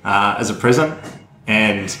as a present,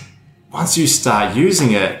 and once you start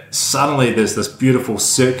using it, suddenly there's this beautiful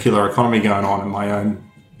circular economy going on in my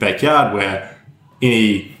own backyard, where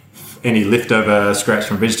any leftover scraps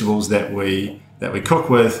from vegetables that we cook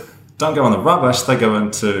with don't go in the rubbish, they go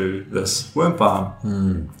into this worm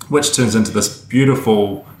farm, which turns into this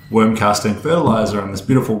beautiful worm casting fertilizer and this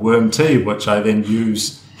beautiful worm tea, which I then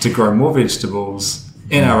use to grow more vegetables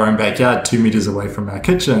in our own backyard, 2 meters away from our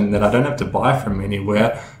kitchen, that I don't have to buy from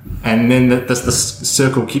anywhere. And then this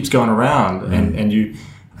circle keeps going around, and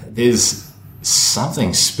there's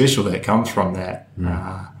something special that comes from that.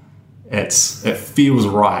 It feels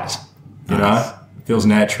right, you know, it feels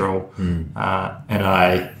natural, and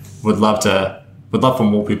I would love for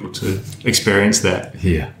more people to experience that.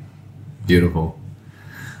 Yeah, beautiful.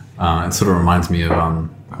 It sort of reminds me of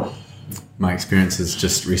my experiences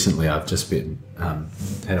just recently. I've just been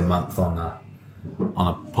had a month on a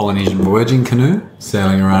Polynesian voyaging canoe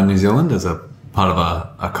sailing around New Zealand as a part of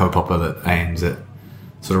a kaupapa that aims at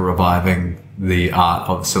sort of reviving the art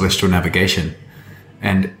of celestial navigation,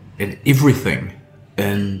 and everything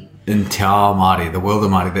in Te Ao Māori, the world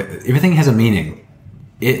of Māori, everything has a meaning.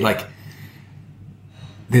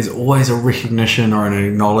 There's always a recognition or an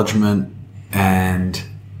acknowledgement, and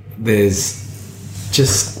there's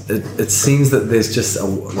just it seems that there's just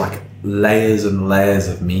like layers and layers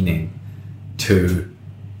of meaning to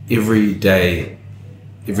everyday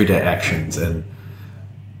actions. And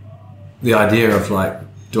the idea of like,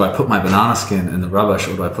 do I put my banana skin in the rubbish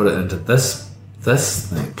or do I put it into this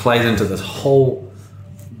thing, plays into this whole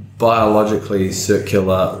biologically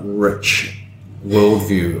circular, rich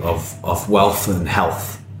worldview of wealth and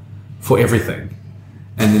health for everything.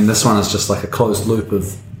 And then this one is just like a closed loop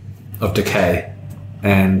of decay.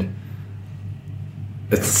 And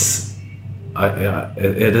it is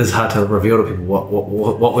hard to reveal to people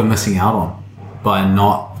what we're missing out on by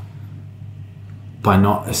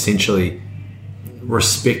not essentially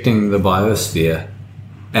respecting the biosphere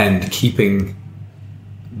and keeping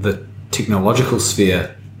the technological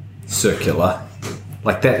sphere circular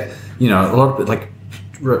like that. A lot of it, like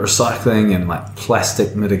recycling and like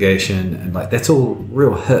plastic mitigation, and like that's all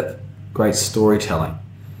real hip, great storytelling,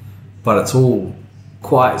 but it's all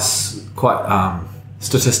quite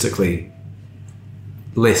statistically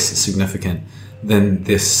less significant than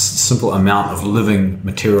this simple amount of living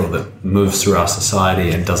material that moves through our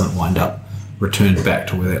society and doesn't wind up returned back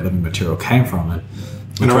to where that living material came from.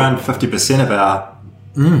 And around 50% of our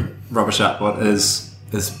rubbish output is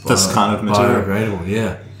this kind of material. Biodegradable,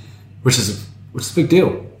 yeah, which is a big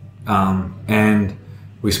deal. And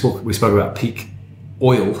we spoke about peak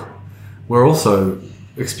oil. We're also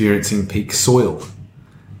experiencing peak soil,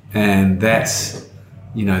 and that's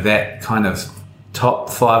that kind of top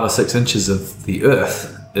 5 or 6 inches of the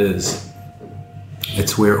earth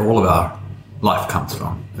it's where all of our life comes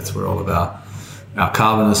from. It's where all of our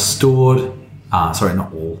carbon is stored. Sorry,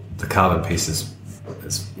 not all. The carbon piece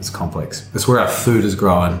is complex. It's where our food is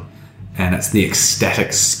grown, and it's the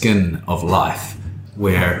ecstatic skin of life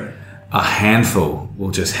where a handful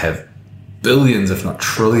will just have billions, if not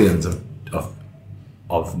trillions of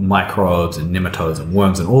microbes and nematodes and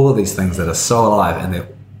worms and all of these things that are so alive, and they're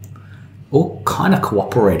all kind of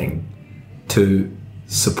cooperating to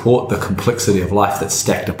support the complexity of life that's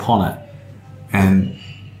stacked upon it. And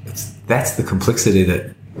that's the complexity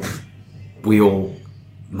that we all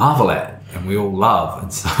marvel at and we all love.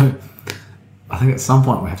 And so I think at some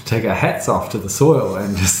point we have to take our hats off to the soil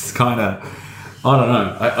and just kind of, I don't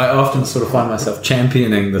know, I often sort of find myself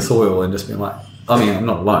championing the soil and just being like, I'm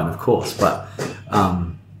not alone, of course, but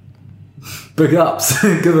big ups,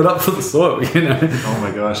 give it up for the soil, Oh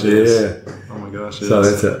my gosh, yeah. Yes. Oh my gosh, yes. So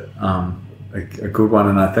that's a good one.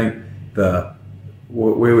 And I think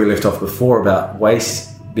where we left off before about waste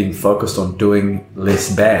being focused on doing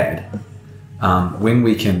less bad, when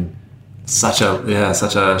we can, such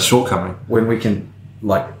a shortcoming. When we can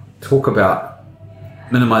like talk about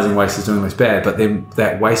minimizing waste as doing less bad, but then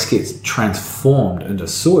that waste gets transformed into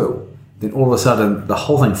soil, then all of a sudden the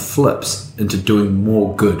whole thing flips into doing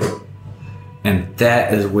more good. And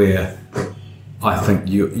that is where I think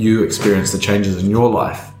you experience the changes in your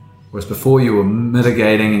life. Whereas before you were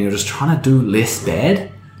mitigating and you're just trying to do less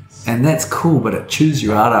bad, and that's cool, but it chews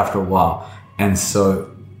you out after a while. And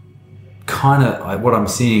so kind of what I'm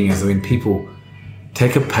seeing is when people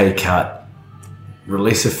take a pay cut,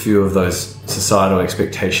 release a few of those societal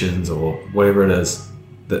expectations or whatever it is,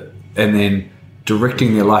 and then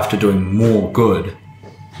directing their life to doing more good,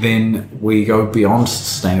 then we go beyond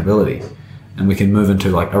sustainability and we can move into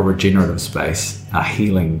like a regenerative space, a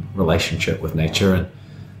healing relationship with nature. And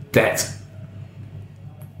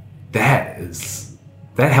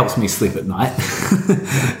that helps me sleep at night.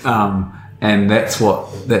 And that's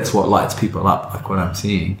what lights people up, like what I'm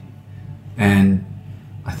seeing. And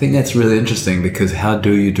I think that's really interesting, because how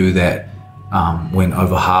do you do that when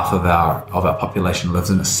over half of our population lives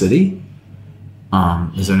in a city?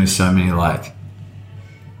 There's only so many like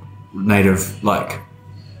native like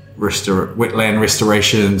wetland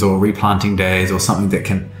restorations or replanting days or something that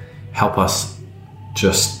can help us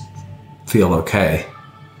just feel okay.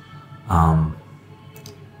 And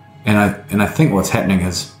I think what's happening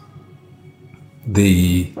is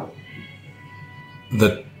there's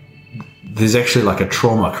actually like a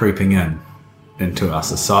trauma creeping into our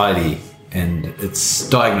society, and it's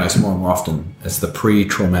diagnosed more and more often as the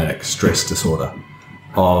pre-traumatic stress disorder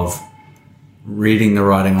of reading the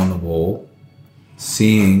writing on the wall,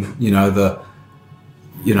 seeing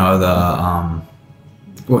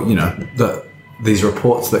these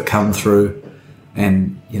reports that come through,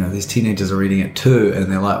 and these teenagers are reading it too,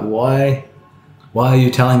 and they're like, why are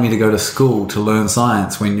you telling me to go to school to learn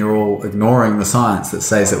science when you're all ignoring the science that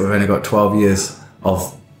says that we've only got 12 years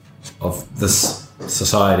of this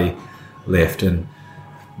society left? And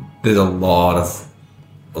there's a lot of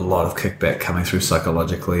kickback coming through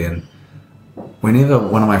psychologically. And whenever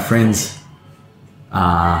one of my friends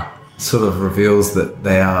sort of reveals that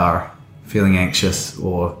they are feeling anxious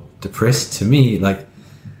or depressed, to me, like,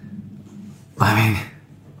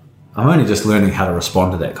 I'm only just learning how to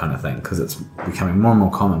respond to that kind of thing, because it's becoming more and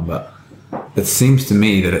more common. But it seems to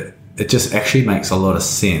me that it just actually makes a lot of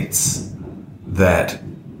sense that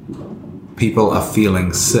people are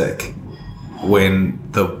feeling sick when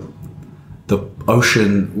the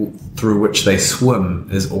ocean through which they swim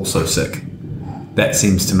is also sick. That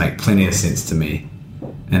seems to make plenty of sense to me.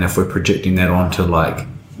 And if we're projecting that onto like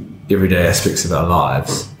everyday aspects of our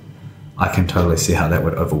lives, I can totally see how that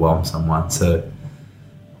would overwhelm someone. So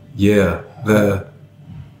yeah,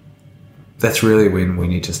 that's really when we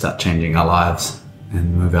need to start changing our lives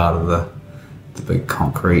and move out of the big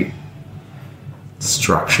concrete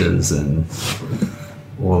structures and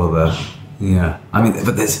all of the, yeah. I mean,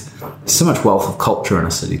 but there's so much wealth of culture in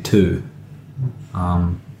a city too.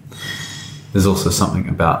 There's also something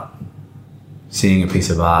about seeing a piece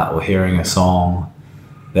of art or hearing a song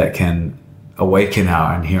that can awaken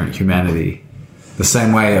our inherent humanity the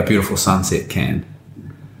same way a beautiful sunset can.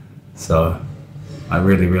 So I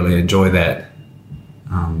really, really enjoy that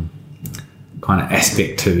kind of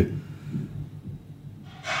aspect to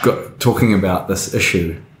talking about this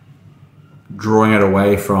issue, drawing it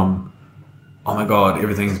away from, oh my God,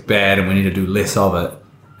 everything's bad and we need to do less of it,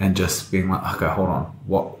 and just being like, okay, hold on,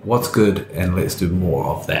 what's good, and let's do more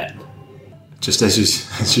of that. Just as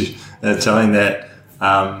you telling that,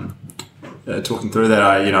 talking through that,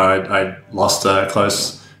 I lost a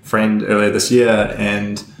close friend earlier this year,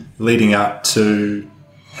 and leading up to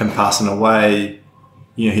him passing away,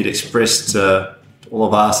 he'd expressed to all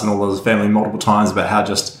of us and all of his family multiple times about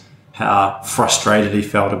how frustrated he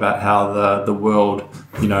felt about how the world,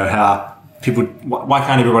 how people, why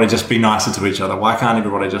can't everybody just be nicer to each other? Why can't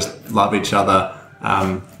everybody just love each other?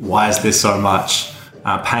 Why is there so much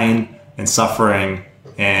pain and suffering?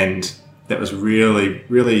 And that was really,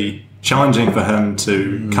 really challenging for him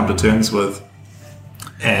to come to terms with.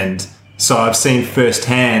 And so I've seen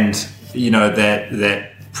firsthand,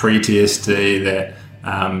 that PTSD, that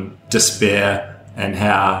despair, and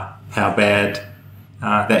how bad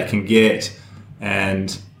that can get.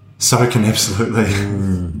 And so I can absolutely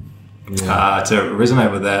to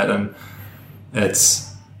resonate with that. And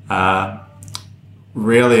it's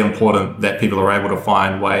really important that people are able to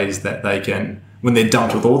find ways that they can, when they're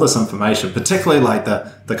dumped with all this information, particularly like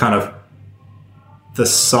the kind of the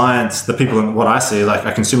science, the people in what I see, like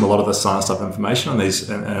I consume a lot of the science type information on these,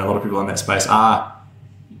 and a lot of people in that space are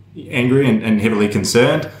angry and heavily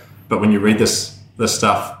concerned. But when you read this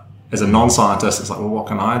stuff as a non-scientist, it's like, well, what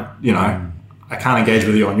can I can't engage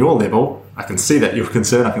with you on your level. I can see that you're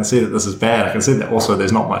concerned. I can see that this is bad. I can see that also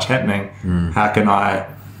there's not much happening. How can I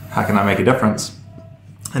make a difference?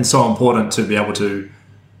 And so important to be able to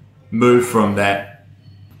move from that,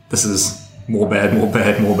 this is more bad, or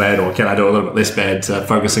can I do a little bit less bad, to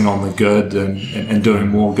focusing on the good and doing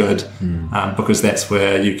more good, because that's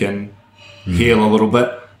where you can heal a little bit.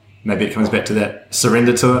 Maybe it comes back to that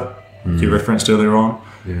surrender to it you referenced earlier on,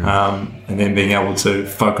 and then being able to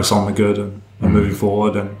focus on the good and moving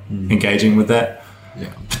forward and engaging with that.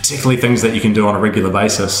 Particularly things that you can do on a regular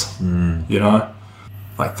basis,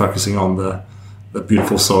 like focusing on the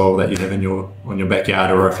beautiful soil that you have on your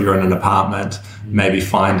backyard, or if you're in an apartment, maybe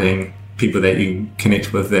finding people that you can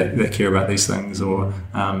connect with that care about these things, or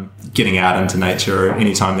getting out into nature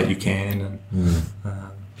anytime that you can. And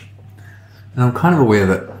I'm kind of aware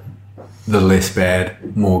that the less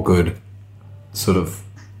bad, more good sort of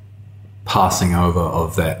passing over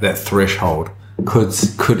of that threshold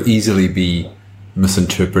could easily be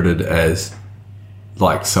misinterpreted as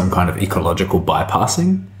like some kind of ecological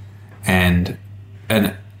bypassing, and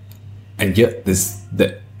yet there's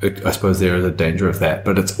that. I suppose there is a danger of that,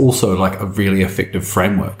 but it's also like a really effective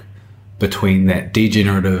framework between that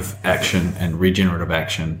degenerative action and regenerative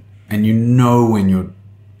action. And when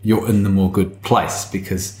you're in the more good place,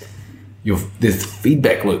 because there's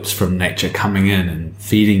feedback loops from nature coming in and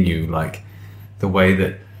feeding you, like the way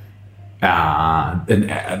that in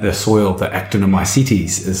the soil, the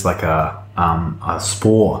actinomycetes is like a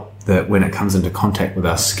spore that when it comes into contact with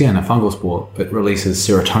our skin, a fungal spore, it releases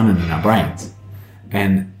serotonin in our brains.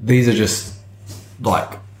 And these are just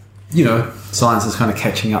like, science is kind of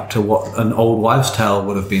catching up to what an old wives' tale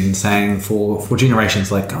would have been saying for generations,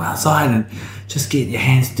 like go outside and just get your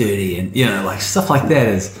hands dirty, and like stuff like that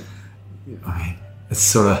is, it's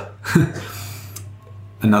sort of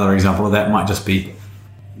another example of that might just be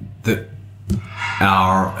that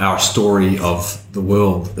our story of the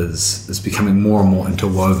world is becoming more and more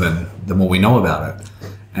interwoven the more we know about it.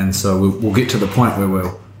 And so we'll get to the point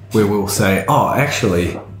where we'll say, oh,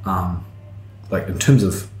 actually, like in terms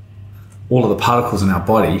of all of the particles in our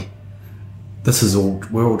body,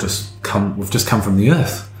 we've just come from the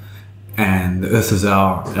earth, and the earth is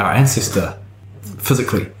our ancestor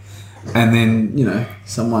physically. And then,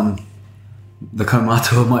 someone the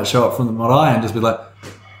kaumātua might show up from the marae and just be like,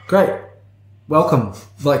 great, welcome,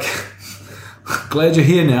 like, glad you're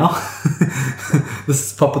here now. This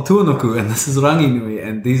is Papa Tuanuku and this is Ranginui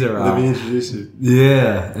and these are Let me introduce you.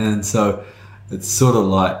 Yeah, and so it's sort of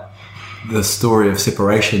like the story of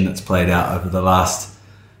separation that's played out over the last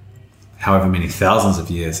however many thousands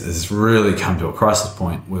of years has really come to a crisis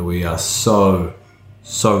point where we are so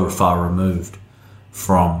far removed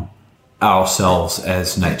from ourselves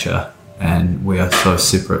as nature, and we are so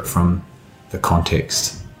separate from the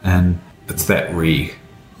context. And it's that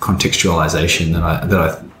recontextualization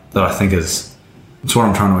that I think is it's what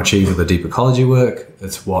I'm trying to achieve with the deep ecology work.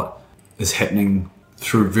 It's what is happening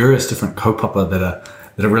through various different kaupapa that are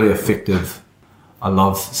really effective. I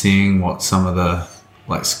love seeing what some of the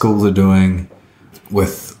schools are doing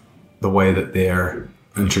with the way that they're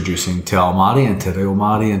introducing te ao Māori and te reo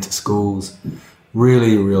Māori into schools.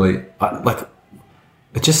 Really,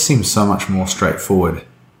 it just seems so much more straightforward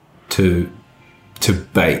to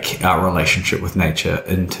bake our relationship with nature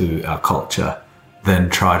into our culture than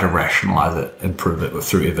try to rationalize it and prove it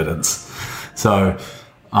through evidence. So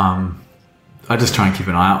I just try and keep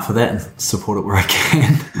an eye out for that and support it where I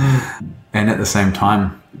can. And at the same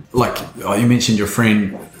time, you mentioned your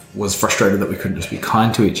friend was frustrated that we couldn't just be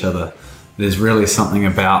kind to each other. There's really something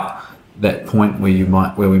about that point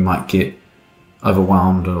where we might get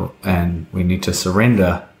overwhelmed and we need to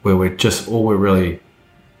surrender, where all we're really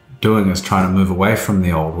doing is trying to move away from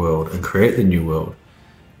the old world and create the new world.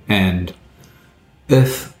 And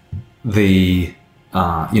if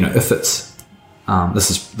if it's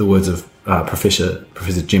this is the words of Professor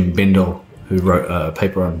Jim Bendel, who wrote a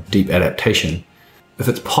paper on deep adaptation. If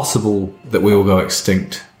it's possible that we will go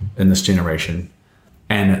extinct in this generation,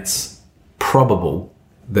 and it's probable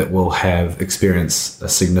that we'll have experienced a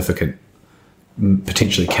significant,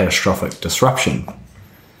 potentially catastrophic disruption,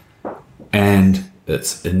 and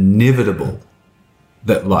it's inevitable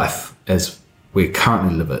that life as we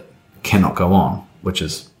currently live it cannot go on, which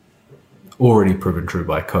is already proven true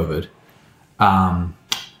by COVID,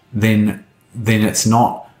 then it's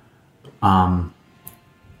not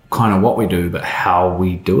kind of what we do, but how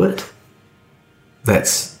we do it. That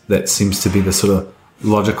seems to be the sort of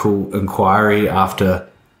logical inquiry after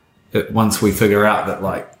it. Once we figure out that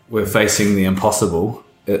we're facing the impossible,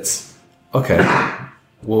 it's okay.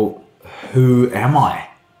 Well, who am I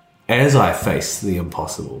as I face the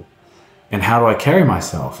impossible, and how do I carry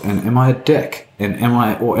myself? And am I a dick? And am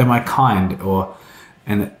I kind?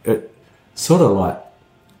 And it sort of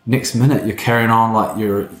next minute you're carrying on like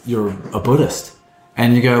you're a Buddhist,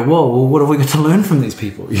 and you go, whoa, well, what have we got to learn from these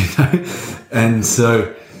people? And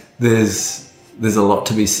so there's a lot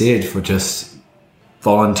to be said for just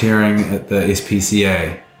volunteering at the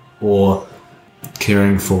SPCA or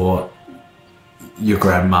caring for your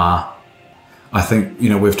grandma. I think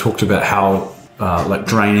we've talked about how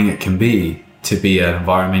draining it can be to be an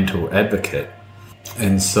environmental advocate.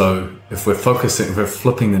 And so if we're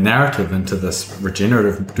flipping the narrative into this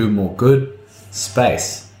regenerative, do more good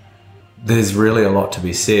space, there's really a lot to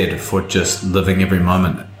be said for just living every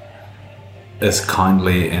moment as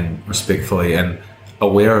kindly and respectfully and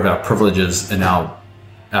aware of our privileges and our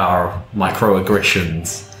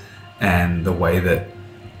microaggressions and the way that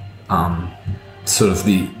sort of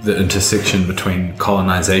the intersection between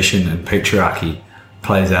colonization and patriarchy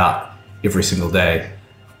plays out every single day.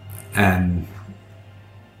 And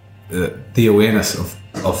the awareness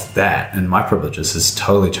of that and my privileges has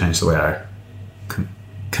totally changed the way I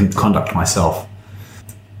can conduct myself.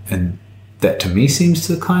 And that to me seems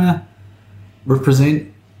to kind of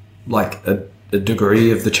represent a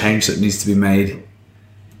degree of the change that needs to be made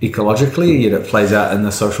ecologically, yet it plays out in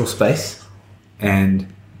the social space. And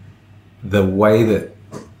the way that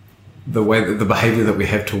the behavior that we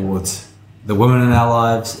have towards the women in our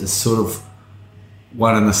lives is sort of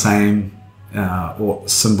one and the same, or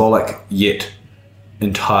symbolic, yet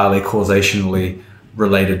entirely causationally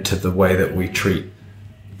related to the way that we treat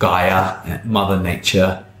Gaia and Mother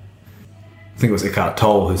Nature. I think it was Eckhart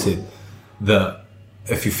Tolle who said that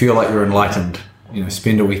if you feel like you're enlightened,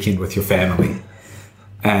 spend a weekend with your family.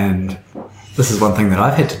 And this is one thing that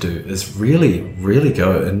I've had to do, is really, really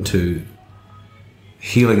go into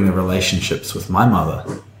healing the relationships with my mother.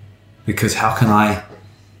 Because how can I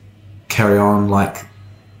carry on like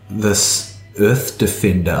this earth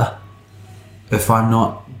defender if I'm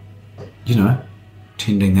not,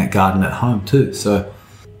 tending that garden at home too? So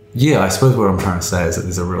yeah, I suppose what I'm trying to say is that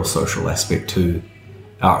there's a real social aspect to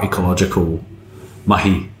our ecological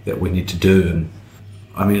mahi that we need to do. And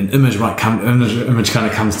I mean, an image kind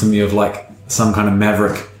of comes to me of some kind of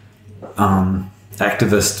maverick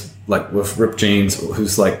activist with ripped jeans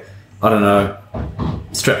who's I don't know,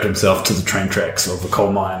 strapped himself to the train tracks of the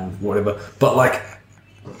coal mine, whatever, but like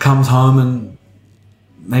comes home and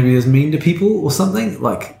maybe is mean to people or something,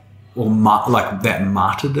 like, or like that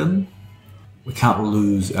martyrdom. We can't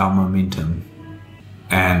lose our momentum.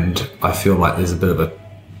 And I feel like there's a bit of a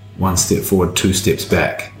one step forward, two steps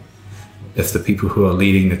back. If the people who are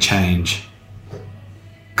leading the change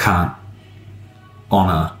can't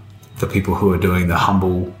honour the people who are doing the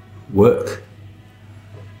humble work,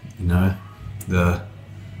 you know, the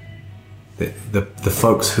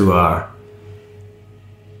folks who are,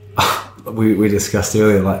 we discussed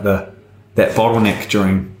earlier, like that bottleneck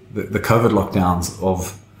during the COVID lockdowns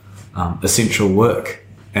of essential work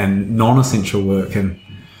and non-essential work, and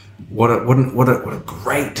what a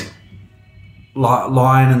great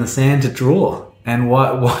line in the sand to draw. And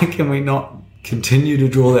why can we not continue to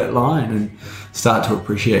draw that line and start to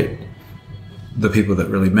appreciate the people that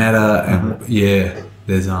really matter? And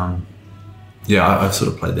there's I've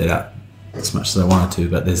sort of played that out as much as I wanted to,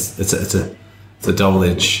 but it's a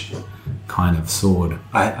double-edged kind of sword.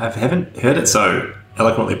 I haven't heard it so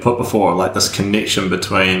eloquently put before, like this connection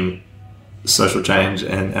between social change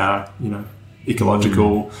and our, you know,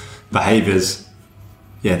 ecological behaviours.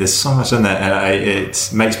 Yeah, there's so much in that, and it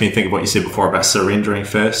makes me think of what you said before about surrendering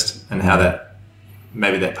first, and how that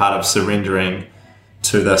maybe that part of surrendering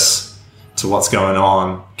to what's going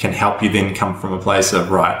on can help you then come from a place of,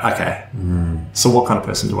 right, okay, so what kind of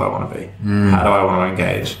person do I want to be? How do I want to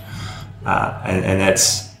engage? And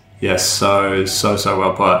that's, so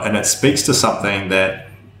well put. And it speaks to something that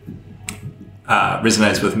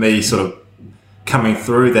resonates with me, sort of coming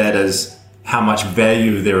through that, is how much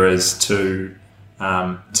value there is to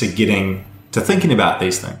thinking about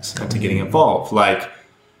these things and to getting involved. Like,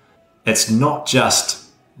 it's not just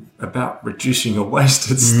about reducing your waste.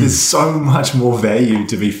 There's so much more value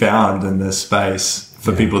to be found in this space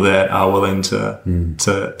for people that are willing to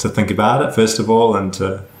think about it first of all, and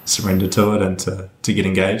to surrender to it, and to get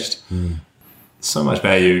engaged. So much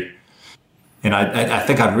value. And I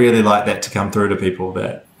think I'd really like that to come through to people,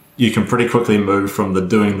 that you can pretty quickly move from the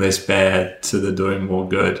doing less bad to the doing more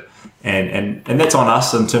good. And that's on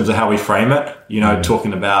us in terms of how we frame it. You know,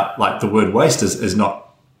 talking about, like, the word waste is not,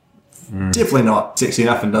 definitely not sexy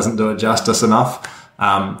enough and doesn't do it justice enough.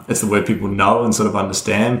 It's the word people know and sort of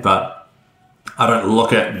understand, but I don't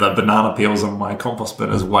look at the banana peels on my compost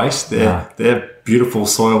bin as waste. They're beautiful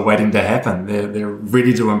soil waiting to happen. They're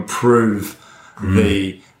ready to improve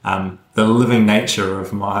the living nature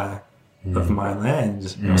of my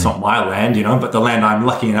land. You know, it's not my land, you know, but the land I'm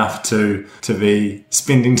lucky enough to be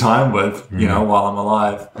spending time with, you know, while I'm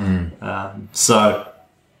alive. So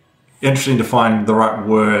interesting to find the right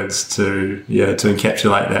words to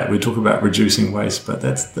encapsulate that. We talk about reducing waste, but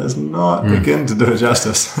that does not begin to do it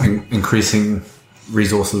justice. Increasing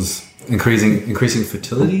resources, increasing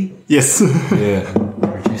fertility. Yes.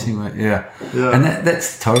 Reducing waste. And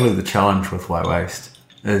that's totally the challenge with white waste,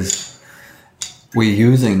 is we're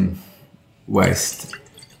using waste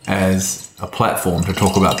as a platform to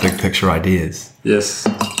talk about big picture ideas. Yes.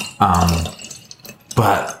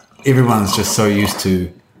 But everyone's just so used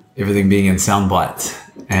to everything being in sound bites,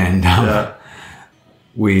 and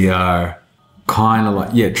we are kind of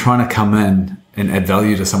like trying to come in and add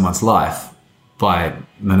value to someone's life by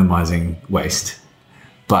minimizing waste.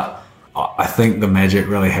 But I think the magic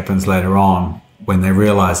really happens later on, when they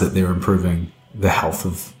realize that they're improving the health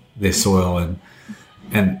of their soil,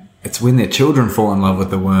 and it's when their children fall in love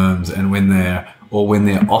with the worms, and when their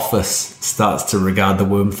office starts to regard the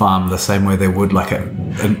worm farm the same way they would like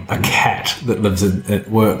a cat that lives at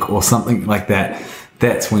work or something like that.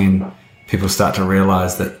 That's when people start to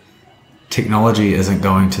realize that technology isn't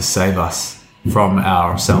going to save us from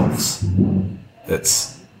ourselves.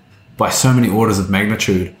 It's by so many orders of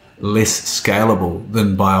magnitude less scalable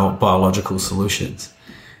than biological solutions.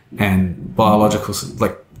 And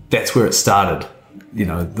that's where it started. You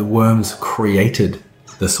know, the worms created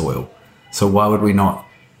the soil. So why would we not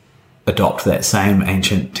adopt that same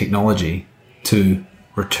ancient technology to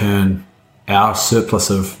return our surplus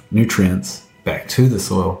of nutrients back to the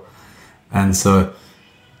soil? And so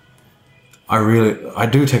I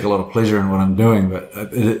do take a lot of pleasure in what I'm doing, but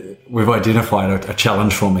we've identified a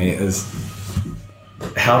challenge for me is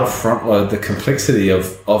how to front load the complexity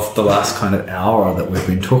of the last kind of hour that we've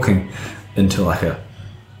been talking into like a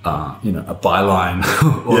byline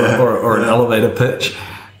or an elevator pitch.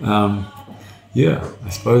 I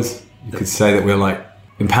suppose you could say that we're like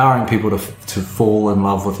empowering people to fall in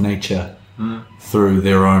love with nature through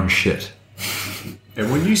their own shit. And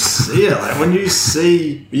when you see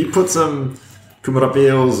it, you put some kumara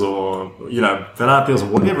peels or, you know, banana peels or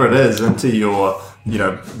whatever it is into your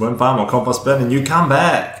wind farm or compost bin, and you come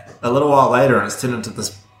back a little while later and it's turned into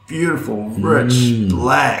this beautiful, rich,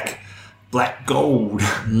 black gold.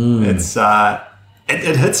 It's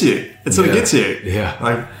it hits you. It sort of gets you. Yeah.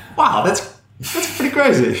 Like, wow, that's pretty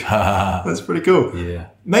crazy. That's pretty cool. Yeah.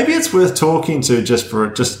 Maybe it's worth talking to just for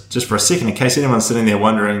a second, in case anyone's sitting there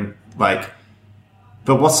wondering, like,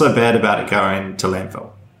 but what's so bad about it going to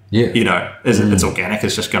landfill? Yeah. It's organic,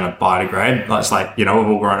 it's just going to biodegrade. It's like, we've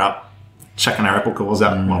all grown up chucking our apple cores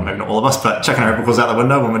out, well, maybe not all of us, but chucking our apple cores out the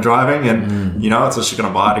window when we're driving, and, it's just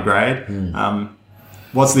going to biodegrade.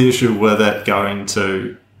 What's the issue with it going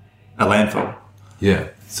to a landfill? Yeah.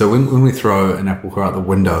 So when we throw an apple core out the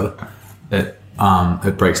window, it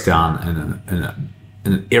breaks down in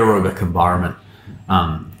an aerobic environment,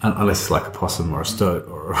 unless it's like a possum or a stoat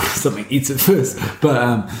or something eats it first.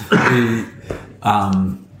 But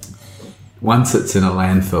once it's in a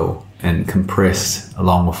landfill and compressed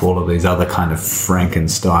along with all of these other kind of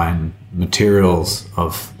Frankenstein materials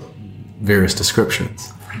of various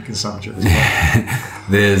descriptions,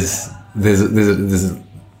 there's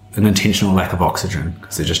an intentional lack of oxygen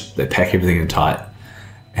because they pack everything in tight,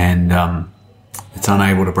 and it's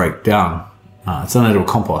unable to break down. It's unable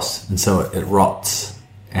to compost, and so it rots,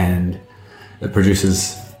 and it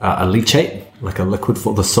produces a leachate, like a liquid.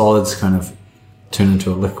 For the solids kind of turn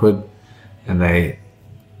into a liquid, and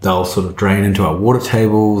they'll sort of drain into our water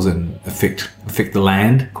tables and affect the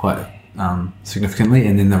land quite significantly,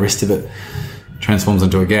 and then the rest of it transforms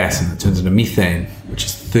into a gas, and it turns into methane, which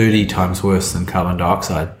is 30 times worse than carbon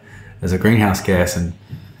dioxide as a greenhouse gas. And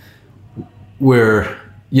where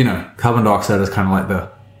carbon dioxide is kind of like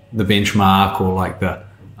the benchmark, or like the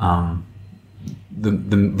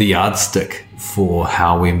yardstick for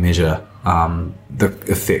how we measure the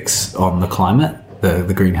effects on the climate,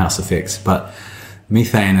 the greenhouse effects. But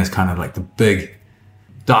methane is kind of like the big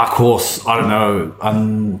dark horse,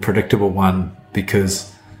 unpredictable one,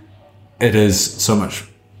 because it is so much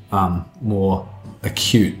more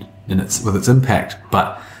acute with its impact,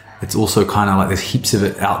 but it's also kind of like there's heaps of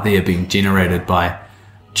it out there being generated by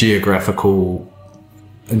geographical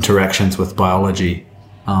interactions with biology,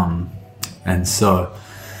 and so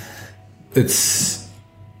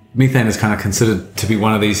methane is kind of considered to be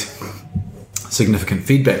one of these significant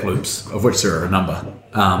feedback loops, of which there are a number,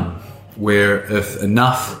 where if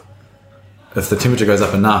the temperature goes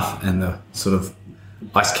up enough and the sort of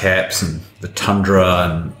ice caps and the tundra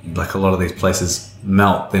and like a lot of these places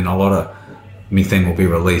melt, then a lot of methane will be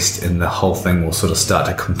released, and the whole thing will sort of start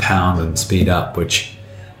to compound and speed up, which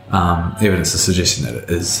evidence is suggesting that it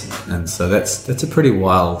is. And so that's a pretty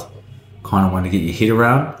wild kind of one to get your head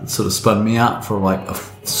around. It sort of spun me out for like a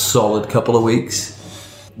solid couple of weeks.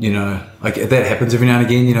 Like that happens every now and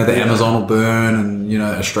again. The Amazon will burn, and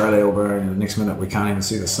Australia will burn, and the next minute we can't even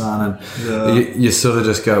see the sun, and you sort of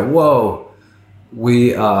just go, whoa,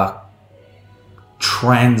 we are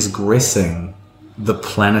transgressing the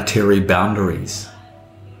planetary boundaries.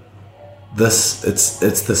 It's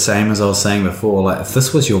the same as I was saying before. Like, if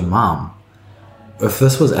this was your mum, if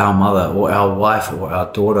this was our mother or our wife or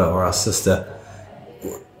our daughter or our sister,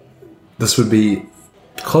 this would be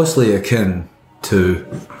closely akin to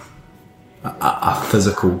a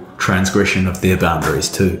physical transgression of their boundaries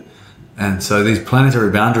too. And so these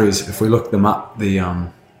planetary boundaries, if we look them up, the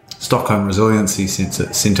Stockholm Resiliency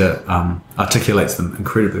Centre articulates them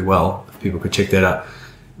incredibly well. If people could check that out.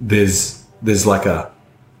 There's like the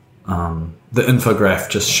infograph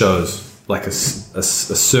just shows like a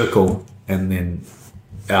circle, and then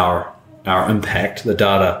our impact, the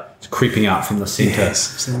data is creeping out from the centre.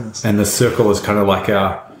 Yes, I've seen this. And the circle is kind of like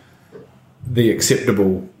the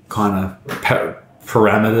acceptable kind of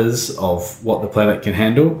parameters of what the planet can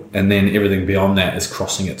handle, and then everything beyond that is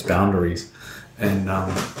crossing its boundaries. And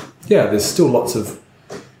there's still lots of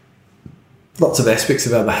aspects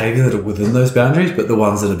of our behaviour that are within those boundaries, but the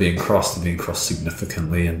ones that are being crossed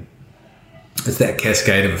significantly, and it's that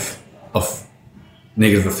cascade of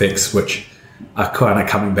negative effects which are kind of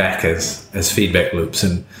coming back as feedback loops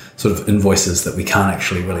and sort of invoices that we can't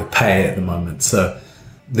actually really pay at the moment. So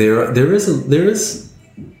there is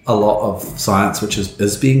a lot of science which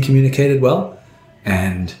is being communicated well,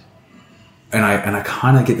 and I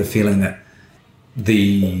kind of get the feeling that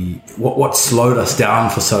what slowed us down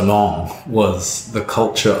for so long was the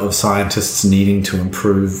culture of scientists needing to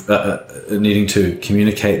improve, needing to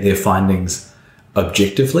communicate their findings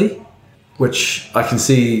objectively, which I can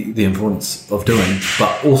see the importance of doing,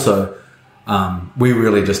 but also we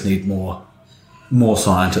really just need more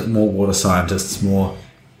scientists, more water scientists, more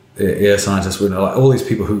air scientists, like all these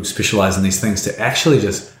people who specialize in these things to actually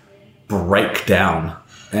just break down,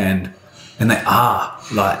 and they are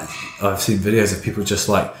like I've seen videos of people just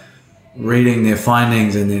like reading their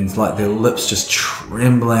findings and then like their lips just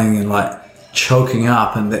trembling and like choking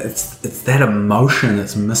up, and it's that emotion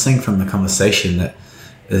that's missing from the conversation that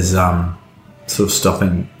is sort of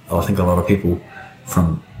stopping, I think, a lot of people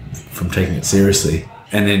from taking it seriously.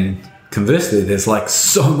 And then conversely, there's like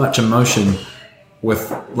so much emotion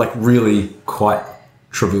with like really quite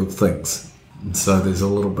trivial things, and so there's a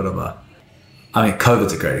little bit of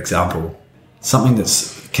COVID's a great example, something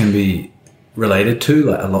that's can be related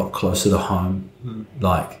to like a lot closer to home.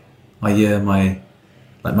 Like my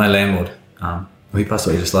landlord, he passed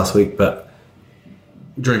away just last week, but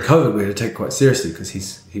during COVID we had to take it quite seriously because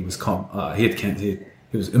he was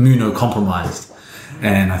immunocompromised,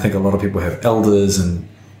 and I think a lot of people have elders and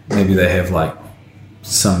maybe they have like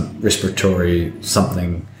some respiratory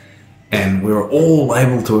something, and we were all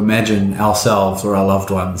able to imagine ourselves or our loved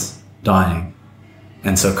ones dying,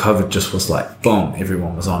 and so COVID just was like boom,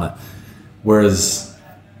 everyone was on it. Whereas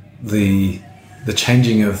the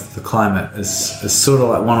changing of the climate is sort of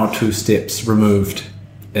like one or two steps removed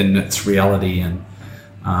in its reality. And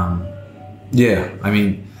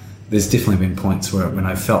there's definitely been points where when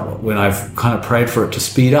I've kind of prayed for it to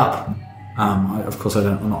speed up. Of course,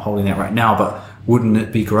 I'm not holding that right now, but wouldn't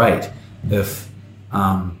it be great if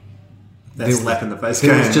that slap in the face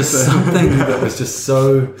there was just something that was just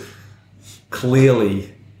so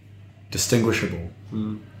clearly distinguishable.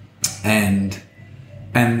 And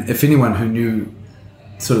if anyone who knew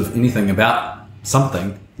sort of anything about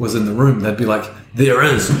something was in the room, they'd be like, there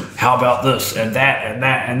is, how about this and that and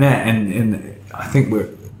that and that. And I think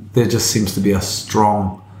there just seems to be a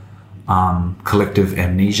strong collective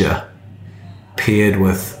amnesia paired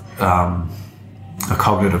with a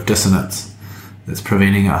cognitive dissonance that's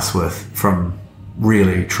preventing us from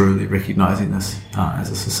really, truly recognizing this as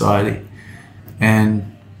a society. And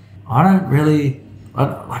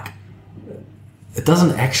it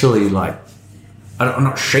doesn't actually I'm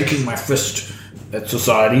not shaking my fist at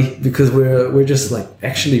society, because we're just like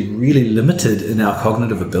actually really limited in our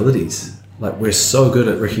cognitive abilities. Like we're so good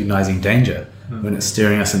at recognizing danger when it's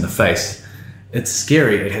staring us in the face. It's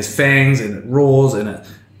scary. It has fangs and it roars and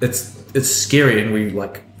it's scary, and we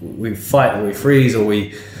fight or we freeze or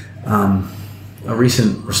we. A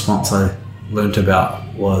recent response I learned about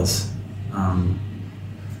was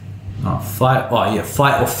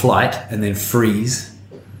fight or flight, and then freeze,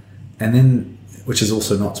 and then, which is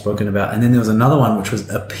also not spoken about, and then there was another one which was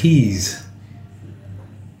appease.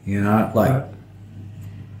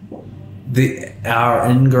 Our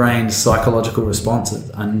ingrained psychological responses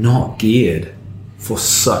are not geared for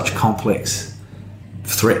such complex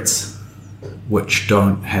threats which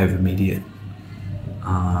don't have immediate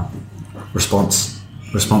response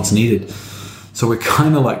needed. So we're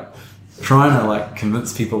kind of like trying to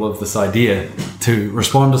convince people of this idea to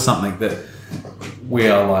respond to something that we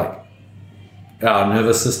are like, our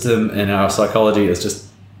nervous system and our psychology is just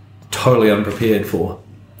totally unprepared for.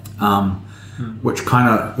 Which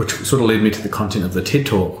sort of led me to the content of the TED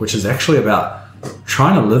Talk, which is actually about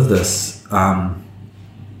trying to live this, I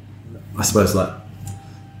suppose a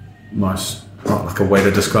way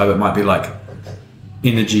to describe it might be like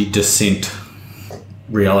energy descent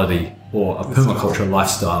reality, or a permaculture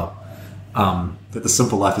lifestyle. That the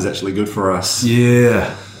simple life is actually good for us.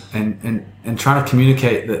 Yeah. And trying to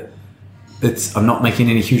communicate that I'm not making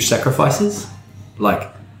any huge sacrifices. Like,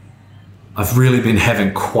 I've really been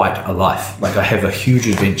having quite a life. Like, I have a huge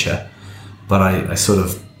adventure, but I sort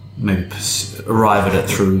of maybe arrive at it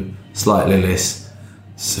through slightly less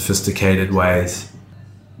sophisticated ways,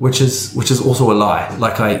 which is also a lie.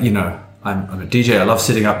 Like, I'm a DJ. I love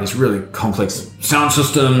setting up these really complex sound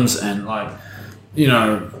systems and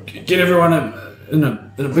get everyone in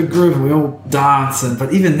a big group and we all dance.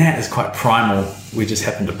 But even that is quite primal. We just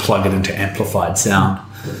happen to plug it into amplified sound.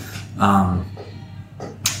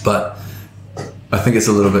 But I think it's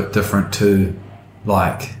a little bit different to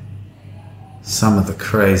some of the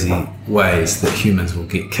crazy ways that humans will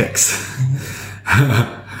get kicks.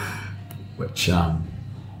 Which,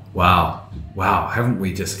 wow, haven't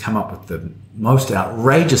we just come up with the most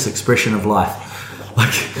outrageous expression of life?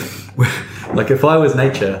 Like if I was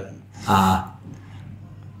nature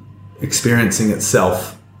experiencing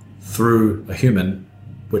itself through a human,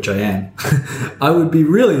 which I am, I would be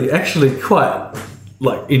really actually quite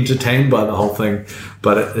entertained by the whole thing.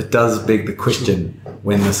 But it does beg the question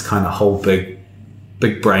when this kind of whole big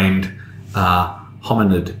brained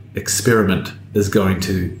hominid experiment is going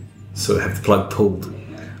to sort of have the plug pulled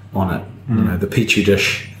on it. The petri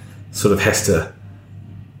dish sort of has to,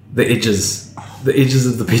 the edges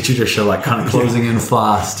of the petri dish are kind of closing in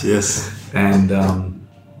fast. Yes. And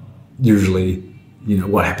usually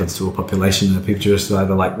what happens to a population, and people just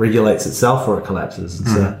either like regulates itself or it collapses. And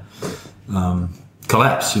so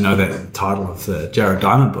Collapse, that title of the Jared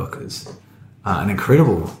Diamond book is an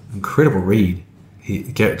incredible read.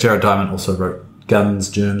 Jared Diamond also wrote Guns,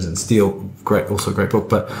 Germs and Steel, also a great book,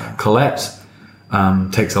 but Collapse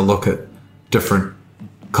takes a look at different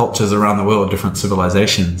cultures around the world, different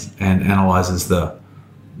civilizations, and analyzes the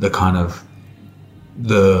kind of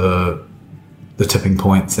the tipping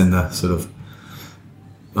points and the sort of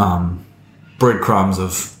breadcrumbs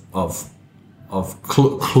of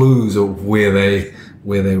clues of where they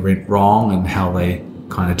went wrong and how they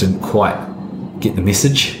kind of didn't quite get the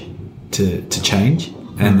message to change,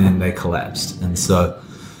 and then they collapsed. And so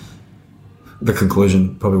the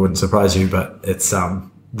conclusion probably wouldn't surprise you, but it's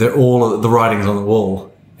they're all the writings on the wall,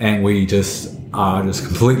 and we just are just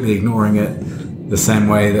completely ignoring it, the same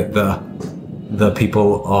way that the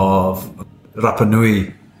people of Rapa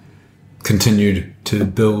Nui continued to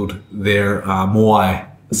build their moai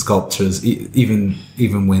sculptures,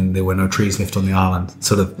 even when there were no trees left on the island.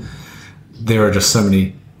 Sort of, there are just so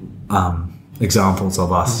many examples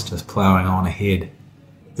of us just ploughing on ahead.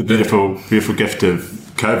 The beautiful gift of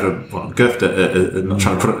COVID. Well, gift, not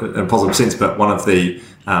trying to put it in a positive sense, but one of the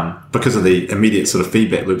because of the immediate sort of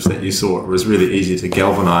feedback loops that you saw, it was really easy to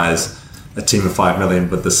galvanise a team of 5 million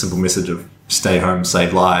with the simple message of stay home,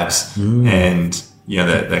 save lives, and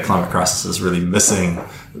the climate crisis is really missing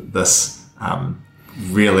this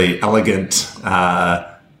really elegant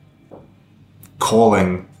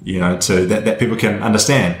calling, to that people can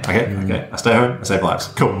understand. Okay, I stay home, I save lives.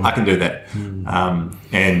 Cool, I can do that.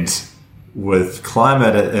 And with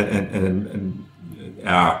climate and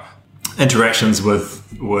our interactions with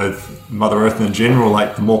Mother Earth in general,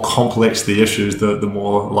 like the more complex the issues, the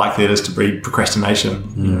more likely it is to breed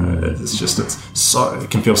procrastination. It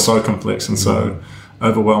can feel so complex and so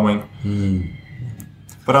overwhelming.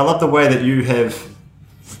 But I love the way that you have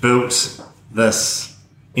built this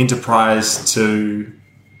enterprise to,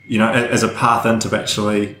 as a path into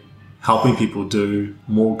actually helping people do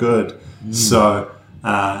more good. So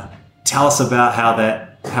tell us about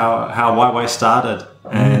how White Way started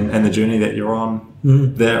and the journey that you're on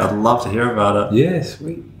there. I'd love to hear about it. Yeah,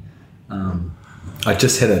 sweet. I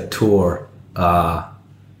just had a tour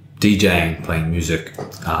DJing, playing music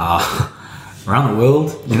around the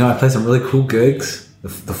world. I played some really cool gigs.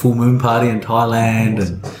 The Full Moon Party in Thailand,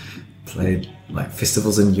 and played like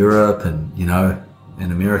festivals in Europe and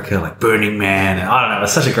in America, like Burning Man, and I don't know, it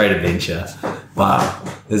was such a great adventure. But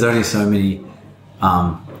there's only so many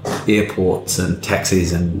airports and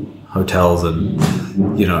taxis and hotels, and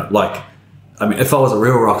if I was a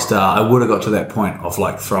real rock star, I would have got to that point of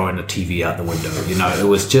like throwing the TV out the window. It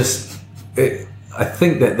was just I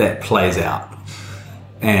think that plays out,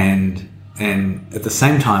 and at the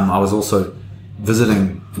same time I was also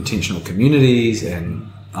visiting intentional communities and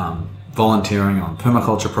volunteering on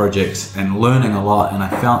permaculture projects and learning a lot, and I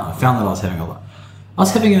found that I was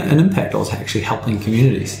having an impact. I was actually helping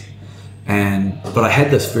communities, but I had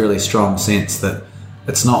this really strong sense that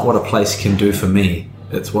it's not what a place can do for me,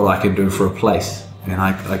 it's what I can do for a place. And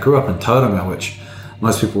I grew up in Tauranga, which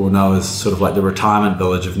most people will know is sort of like the retirement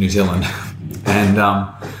village of New Zealand. I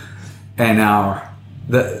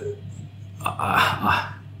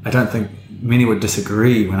don't think many would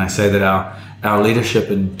disagree when I say that our leadership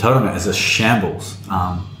in Tauranga is a shambles.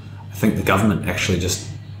 I think the government actually just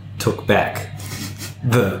took back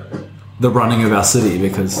the running of our city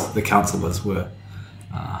because the councillors weren't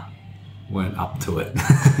up to it.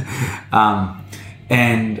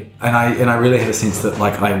 And I really had a sense that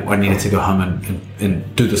like I needed to go home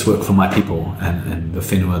and do this work for my people and the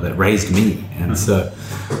whenua that raised me. And so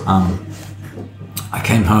I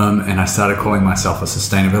came home and I started calling myself a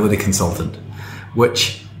sustainability consultant,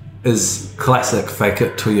 which is classic fake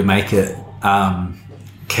it till you make it,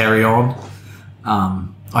 carry on.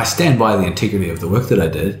 I stand by the integrity of the work that I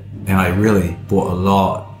did, and I really brought a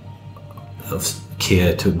lot of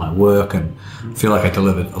care to my work and feel like I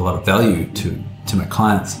delivered a lot of value to my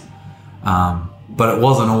clients. But it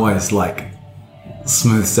wasn't always like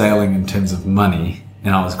smooth sailing in terms of money,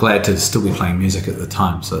 and I was glad to still be playing music at the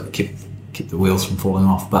time, so it kept the wheels from falling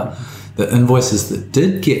off. But the invoices that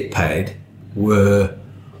did get paid were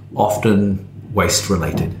often waste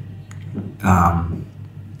related.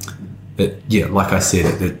 Like I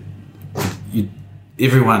said,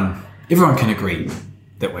 everyone can agree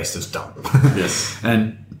that waste is dumb. Yes.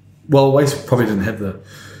 And while waste probably didn't have the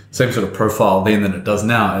same sort of profile then than it does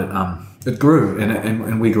now, it grew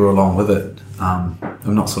and we grew along with it. I'm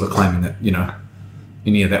not sort of claiming that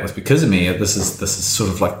any of that was because of me. This is sort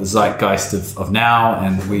of like the zeitgeist of now,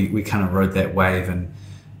 and we kind of rode that wave, and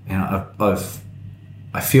I've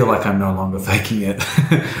I feel like I'm no longer faking it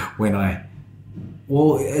when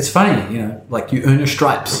well, it's funny, like you earn your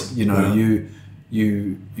stripes, you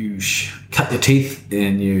cut your teeth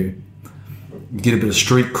and you get a bit of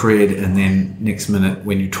street cred, and then next minute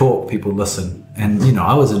when you talk, people listen. And,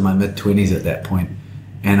 I was in my mid-20s at that point,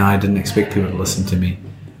 and I didn't expect people to listen to me.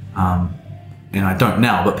 And I don't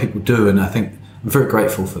now, but people do, and I think I'm very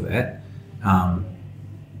grateful for that.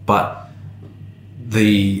 But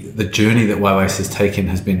the journey that Y-Waste has taken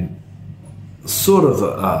has been sort of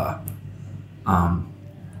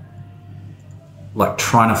like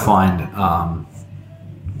trying to find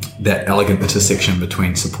that elegant intersection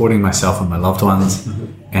between supporting myself and my loved ones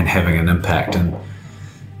and having an impact. And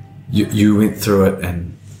you went through it,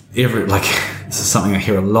 and this is something I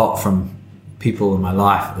hear a lot from people in my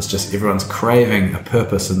life. It's just everyone's craving a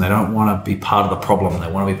purpose, and they don't want to be part of the problem,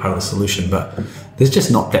 they want to be part of the solution. But there's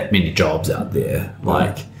just not that many jobs out there.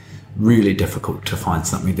 Like, really difficult to find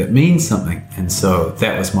something that means something. And so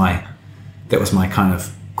that was my kind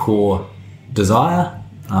of core desire,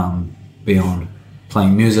 beyond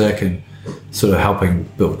playing music and sort of helping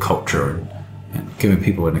build culture and giving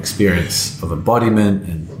people an experience of embodiment.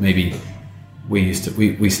 And maybe we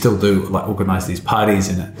still do, like, organize these parties,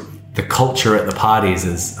 and the culture at the parties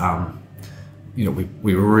is,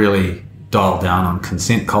 we really dial down on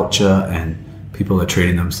consent culture, and people are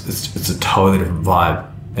treating them, it's a totally different vibe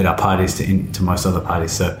at our parties to most other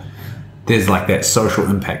parties. So there's like that social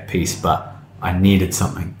impact piece, but I needed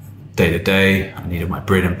something day to day. I needed my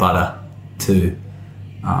bread and butter to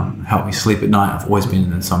help me sleep at night. I've always been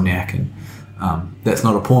an insomniac, and that's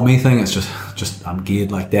not a poor me thing. It's just I'm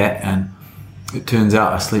geared like that, and it turns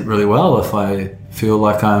out I sleep really well if I feel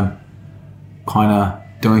like I'm kind of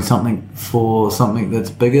doing something for something that's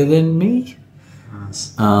bigger than me.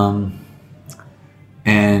 Nice.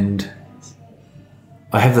 And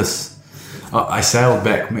I have this. I sailed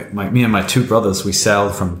back. Me and my two brothers, we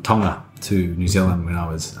sailed from Tonga to New Zealand when I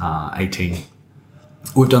was 18.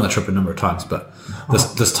 We've done the trip a number of times, but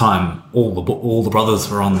this time all the brothers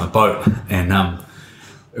were on the boat, and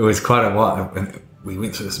it was quite a while. And we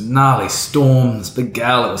went through this gnarly storm, this big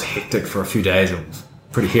gale. It was hectic for a few days. It was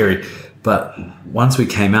pretty hairy. But once we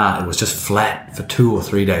came out, it was just flat for 2 or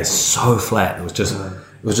 3 days. So flat. It was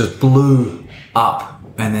just blue up,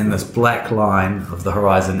 and then this black line of the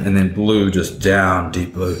horizon, and then blue just down,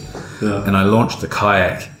 deep blue. Yeah. And I launched the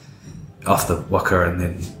kayak off the waka, and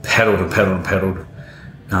then paddled.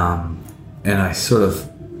 And I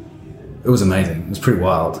it was amazing. It was pretty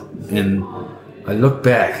wild. And I looked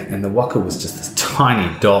back, and the waka was just this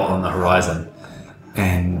tiny dot on the horizon,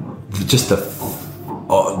 and just the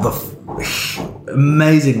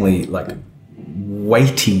amazingly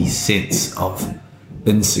weighty sense of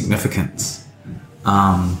insignificance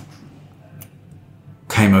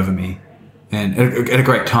came over me, and at a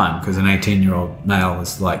great time, because an 18-year-old male is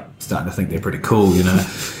starting to think they're pretty cool,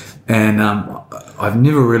 and I've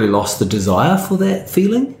never really lost the desire for that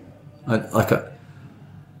feeling.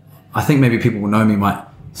 I think maybe people who know me might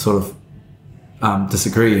sort of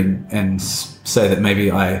disagree and say that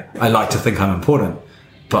maybe I like to think I'm important,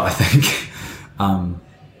 but I think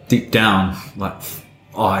deep down,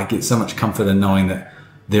 I get so much comfort in knowing that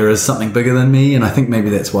there is something bigger than me. And I think maybe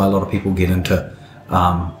that's why a lot of people get into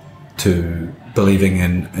to believing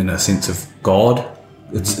in a sense of God.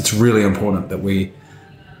 It's really important that we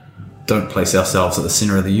don't place ourselves at the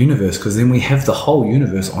center of the universe, because then we have the whole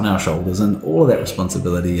universe on our shoulders and all of that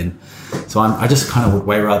responsibility. And so I just kind of would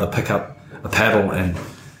way rather pick up a paddle and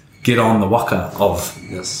get on the waka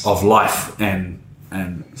of life and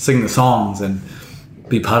sing the songs and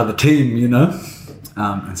be part of the team,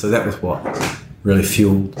 and so that was what really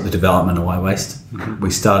fueled the development of Y-Waste. Mm-hmm. We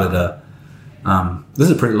started this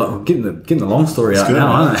is a pretty long, getting the long story out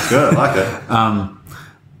now, isn't it? It's good, I like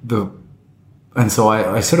it. And so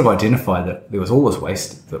I sort of identified that there was all this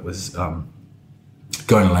waste that was going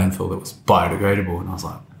to landfill that was biodegradable, and I was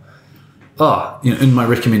like, in my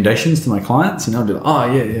recommendations to my clients, I'd be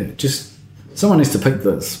like, just someone needs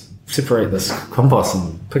to separate this compost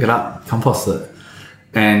and pick it up, compost it,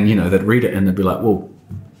 and they'd read it and they'd be like, well,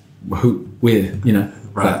 where,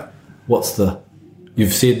 right?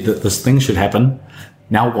 You've said that this thing should happen,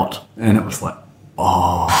 now what? And it was like,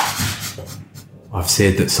 I've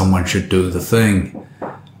said that someone should do the thing,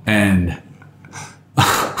 and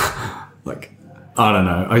I don't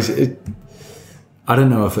know. I don't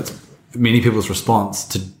know if it's many people's response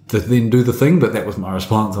to then do the thing, but that was my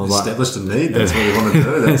response. I was established a need. That's what you want to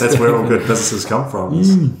do. That's where all good businesses come from.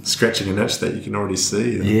 Is scratching a niche that you can already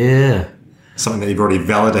see. Yeah, something that you've already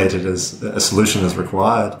validated as a solution is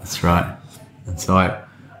required. That's right. And so I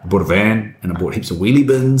bought a van, and I bought heaps of wheelie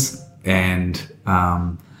bins, and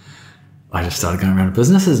I just started going around to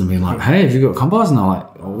businesses and being like, hey, have you got compost? And they're like,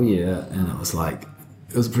 oh yeah. And it was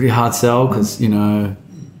a pretty hard sell because,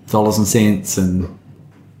 dollars and cents, and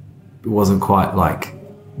it wasn't quite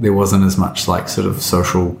there wasn't as much sort of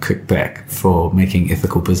social kickback for making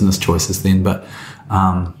ethical business choices then. But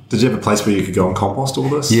did you have a place where you could go and compost all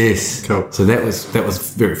this? yes. Cool. So that was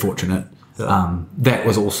very fortunate. Yeah. That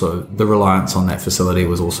was also, the reliance on that facility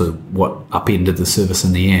was also what upended the service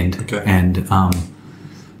in the end. Okay. And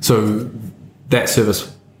so that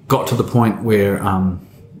service got to the point where I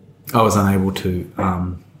was unable to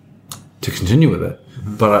continue with it.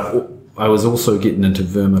 Mm-hmm. But I was also getting into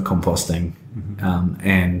vermicomposting,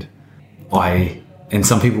 and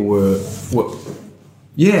some people were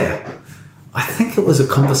I think it was a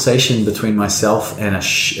conversation between myself and a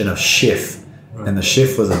chef, right. And the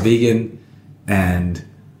chef was a vegan and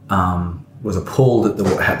was appalled at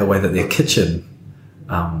the way that their kitchen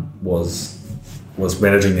was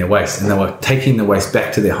managing their waste, and they were taking the waste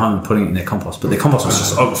back to their home and putting it in their compost, but their compost was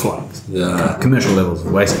just overflowing. Yeah, commercial levels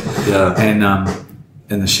of waste. Yeah,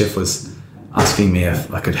 and the chef was asking me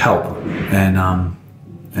if I could help, and I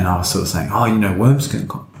was sort of saying, worms can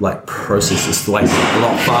process this waste a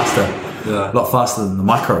lot faster than the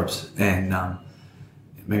microbes, and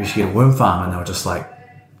maybe you should get a worm farm. And they were just like,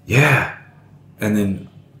 yeah. And then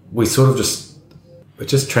we sort of it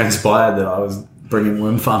just transpired that I was bringing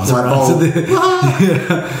worm farms around to there.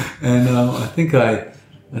 Yeah. And I think I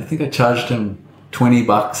charged him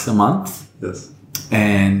 $20 a month. Yes.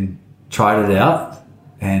 And tried it out,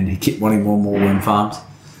 and he kept wanting more and more worm farms.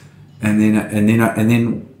 And then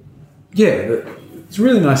it's a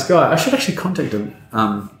really nice guy. I should actually contact him.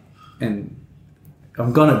 And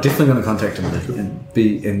I'm definitely gonna contact him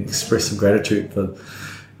and express some gratitude for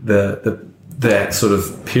that sort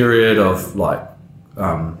of period of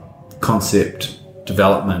concept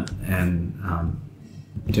development and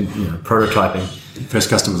prototyping. First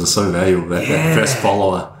customers are so valuable. That first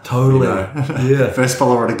follower, totally. First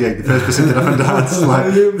follower at a gig, the first person to get up and dance,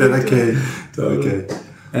 they're the key. Totally. Okay.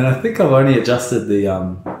 And I think I've only adjusted the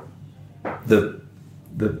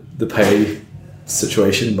pay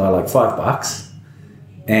situation by $5,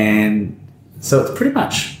 and so it's pretty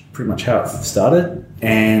much how it started.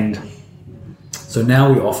 And so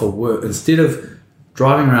now we offer work instead of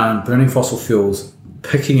driving around burning fossil fuels,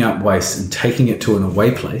 picking up waste and taking it to an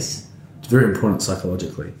away place. It's very important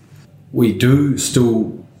psychologically. We do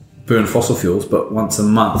still burn fossil fuels, but once a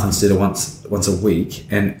month instead of once a week.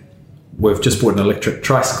 And we've just bought an electric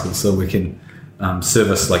tricycle so we can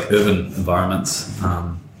service urban environments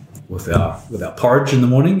with our porridge in the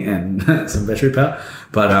morning and some battery power.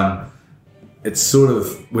 But it's sort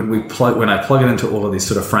of when I plug it into all of these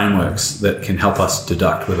sort of frameworks that can help us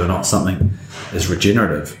deduct whether or not something is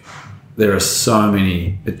regenerative. There are so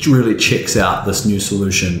many. It really checks out this new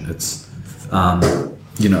solution. It's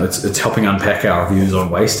it's helping unpack our views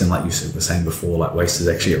on waste, and like you were saying before, waste is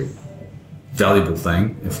actually a valuable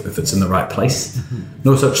thing if it's in the right place. Mm-hmm.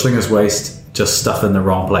 No such thing as waste, just stuff in the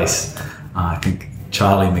wrong place. I think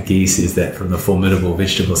Charlie McGee says that from the Formidable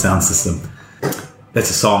Vegetable Sound System. That's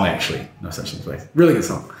a song, actually. No such thing as waste. Really good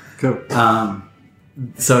song. Cool.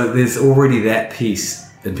 So there's already that piece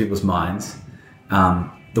in people's minds.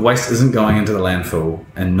 The waste isn't going into the landfill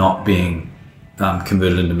and not being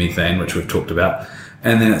converted into methane, which we've talked about.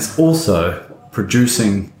 And then it's also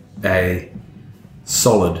producing a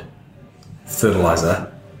solid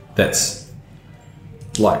fertilizer that's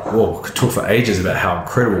we could talk for ages about how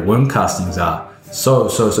incredible worm castings are. So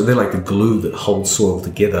they're like the glue that holds soil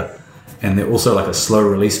together. And they're also like a slow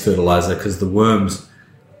release fertilizer because the worms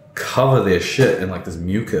cover their shit in this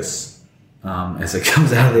mucus as it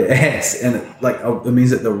comes out of their ass, and it means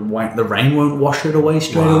that the rain won't wash it away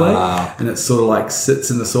straight away, and it sort of sits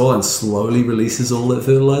in the soil and slowly releases all that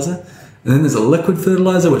fertilizer. And then there's a liquid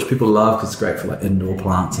fertilizer which people love because it's great for indoor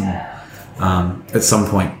plants, and at some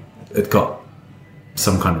point it got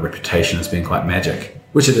some kind of reputation as being quite magic,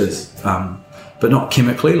 which it is, but not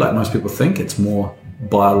chemically like most people think. It's more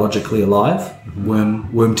biologically alive.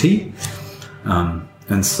 Mm-hmm. worm tea,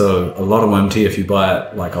 and so a lot of worm tea, if you buy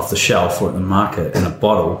it off the shelf or at the market in a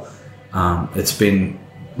bottle, it's been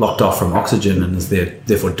locked off from oxygen and is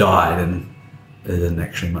therefore died, and it isn't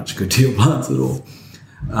actually much good to your plants at all.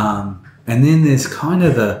 And then there's kind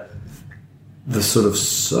of the sort of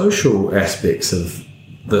social aspects of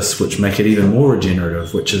this which make it even more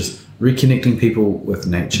regenerative, which is reconnecting people with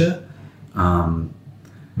nature,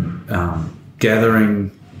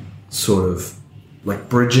 gathering sort of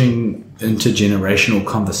bridging intergenerational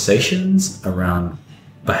conversations around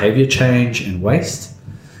behavior change and waste.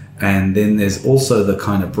 And then there's also the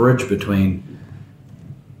kind of bridge between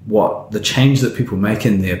what the change that people make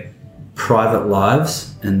in their private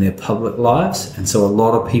lives and their public lives. And so a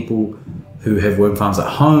lot of people who have worm farms at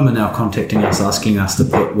home are now contacting us, asking us to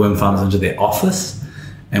put worm farms into their office.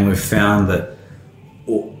 And we've found that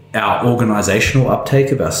our organizational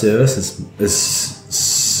uptake of our service is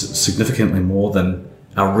significantly more than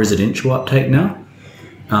our residential uptake now.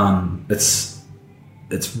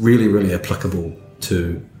 It's really, really applicable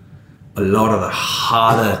to a lot of the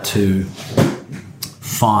harder to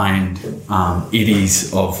find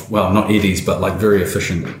eddies of, well, not eddies, but like very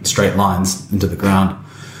efficient straight lines into the ground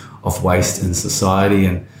of waste in society.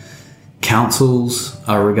 And councils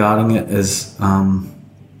are regarding it as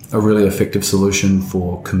a really effective solution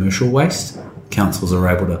for commercial waste. Councils are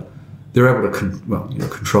able to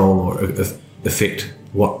control or affect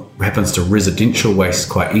what happens to residential waste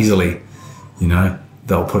quite easily.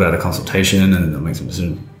 They'll put out a consultation and they'll make some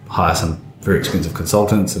decisions, hire some very expensive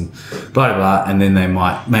consultants and blah, blah, blah, and then they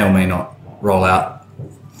may or may not roll out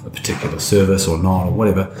a particular service or not or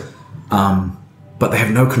whatever. But they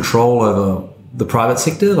have no control over the private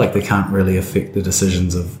sector. Like, they can't really affect the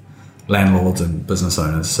decisions of landlords and business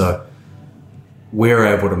owners. So we're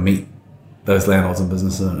able to meet those landlords and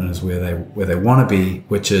business owners where they want to be,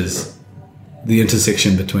 which is the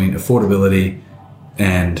intersection between affordability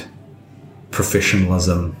and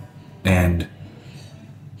professionalism and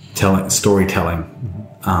storytelling.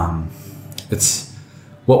 It's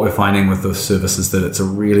what we're finding with those services, that it's a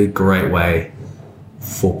really great way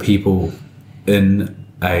for people in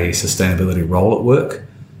a sustainability role at work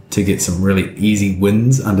to get some really easy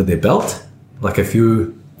wins under their belt. Like, if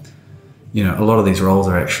a lot of these roles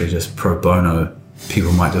are actually just pro bono.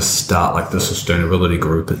 People might just start like the sustainability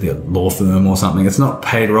group at their law firm or something. It's not a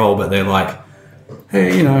paid role, but they're like,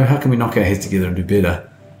 hey, how can we knock our heads together and do better?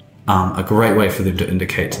 A great way for them to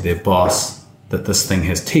indicate to their boss that this thing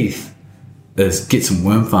has teeth is get some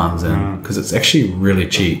worm farms in, because it's actually really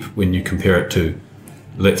cheap when you compare it to,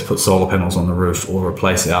 let's put solar panels on the roof or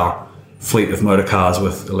replace our fleet of motor cars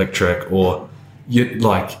with electric, or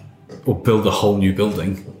build a whole new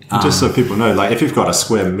building. Just so people know, like, if you've got a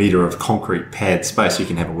square meter of concrete pad space, you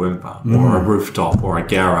can have a worm farm or a rooftop or a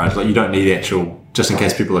garage. Like, you don't need just in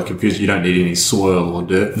case people are confused, you don't need any soil or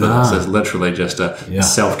dirt for this. It's literally just a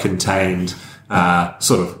self-contained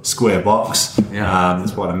sort of square box.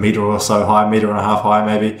 It's what, a meter or so high, meter and a half high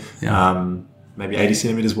maybe. Maybe 80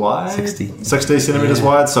 centimeters wide, 60 centimeters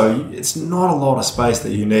wide. So it's not a lot of space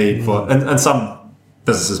that you need for, and some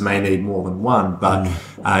businesses may need more than one, but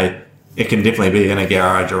it can definitely be in a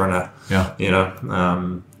garage or in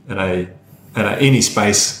any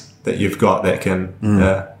space that you've got that can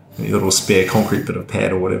a little spare concrete bit of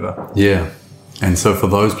pad or whatever. Yeah, and so for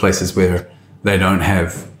those places where they don't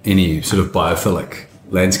have any sort of biophilic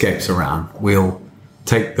landscapes around, we'll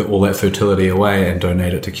take all that fertility away and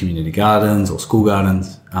donate it to community gardens or school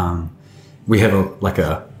gardens. We have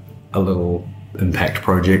a little impact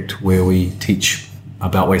project where we teach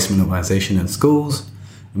about waste minimization in schools,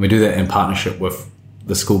 and we do that in partnership with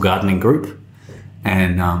the school gardening group.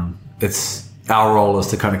 And it's our role is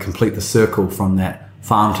to kind of complete the circle from that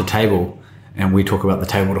farm to table, and we talk about the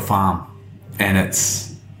table to farm, and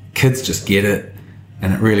it's kids just get it,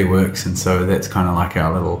 and it really works. And so that's kind of like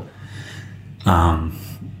our little I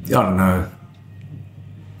don't know,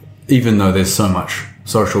 even though there's so much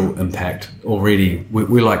social impact already,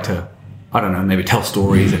 we like to, I don't know, maybe tell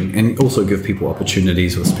stories and also give people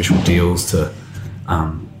opportunities with special deals to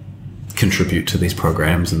contribute to these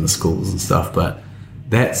programs in the schools and stuff. But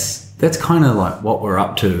that's kind of like what we're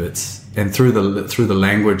up to. And through the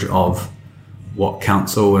language of what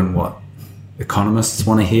council and what economists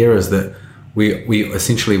want to hear is that we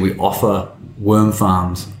essentially offer worm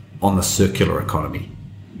farms on the circular economy.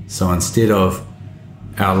 So instead of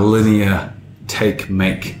our linear take,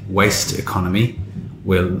 make, waste economy,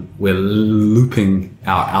 we're looping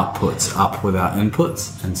our outputs up with our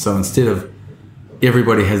inputs. And so instead of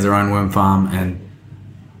everybody has their own worm farm and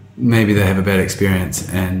maybe they have a bad experience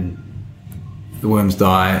and the worms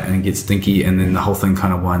die and it gets stinky, and then the whole thing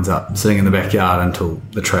kind of winds up sitting in the backyard until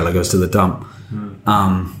the trailer goes to the dump.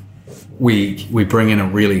 We bring in a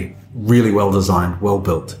really, really well-designed,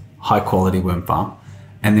 well-built, high-quality worm farm,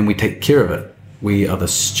 and then we take care of it. We are the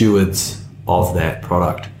stewards of that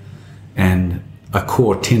product. And a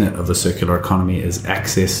core tenet of the circular economy is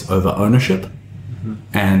access over ownership.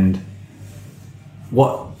 And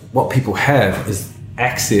what people have is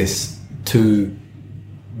access to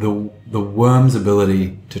the worm's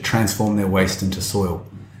ability to transform their waste into soil,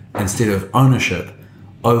 instead of ownership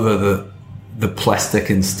over the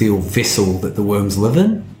plastic and steel vessel that the worms live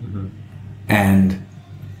in. And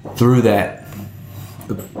through that,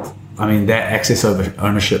 I mean, that access over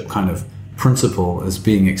ownership kind of principle is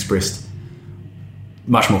being expressed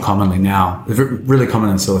much more commonly now. It's really common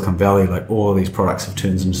in Silicon Valley, like all of these products have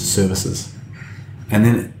turned into services. And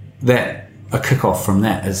then a kickoff from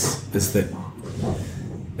that is that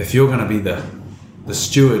if you're going to be the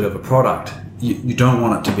steward of a product, you don't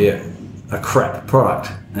want it to be a crap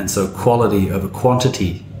product. And so quality over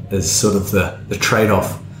quantity is sort of the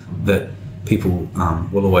trade-off that people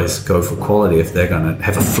will always go for quality if they're going to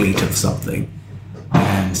have a fleet of something.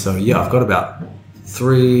 And so, yeah, I've got about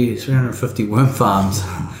 350 worm farms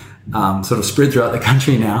sort of spread throughout the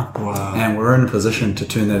country now. Wow. And we're in a position to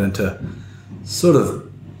turn that into sort of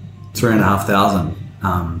 3,500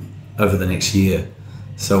 over the next year.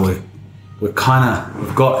 So we've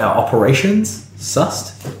got our operations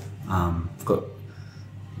sussed.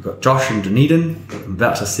 We've got Josh in Dunedin. I'm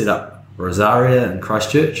about to set up Rosaria in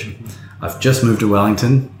Christchurch. I've just moved to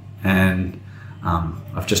Wellington, and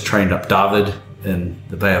I've just trained up David in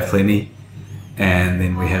the Bay of Plenty. And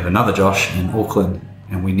then we have another Josh in Auckland,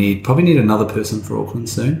 and we probably need another person for Auckland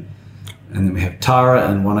soon. And then we have Tara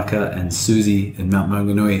in Wanaka and Susie in Mount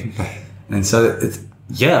Maunganui. And so it's,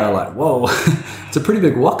 whoa, it's a pretty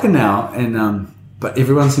big waka now. And but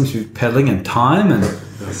everyone seems to be pedaling in time, and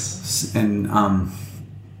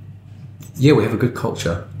we have a good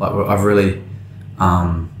culture. Like I've really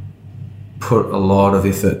put a lot of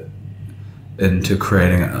effort into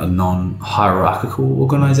creating a non-hierarchical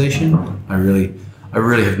organization. I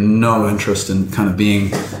really have no interest in kind of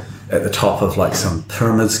being at the top of like some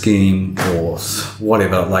pyramid scheme or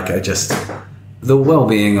whatever. Like the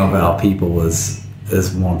well-being of our people is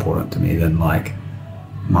more important to me than like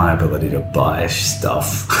my ability to buy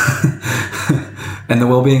stuff. And the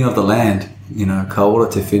well-being of the land, you know, ka ora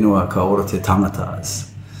te whenua, ka ora te tangata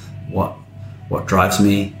is what drives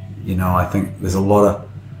me. You know, I think there's a lot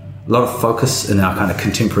of focus in our kind of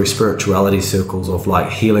contemporary spirituality circles of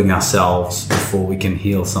like healing ourselves before we can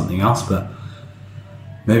heal something else, but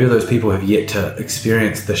maybe those people have yet to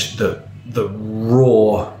experience the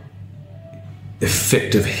raw,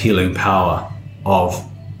 effective healing power of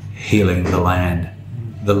healing the land.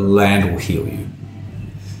 The land will heal you.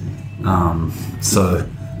 So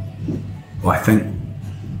I think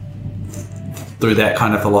through that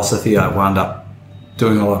kind of philosophy, I wound up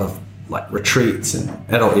doing a lot of like retreats and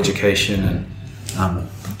adult education and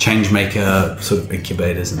change maker sort of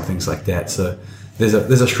incubators and things like that. So there's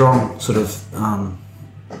a strong sort of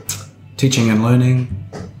teaching and learning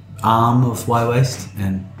arm of Y-Waste,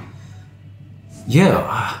 and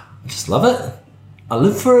I just love it. I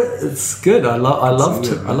live for it. It's good. I love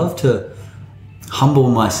to humble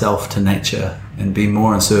myself to nature and be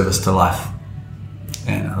more in service to life.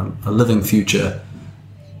 And a living future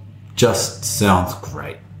just sounds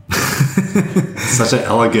great. Such an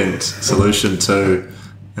elegant solution too.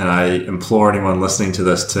 And I implore anyone listening to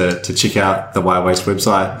this to check out the Y-Waste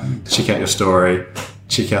website, check out your story,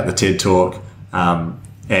 check out the TED Talk, and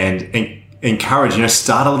encourage,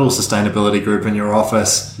 start a little sustainability group in your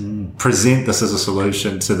office, present this as a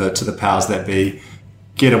solution to the powers that be,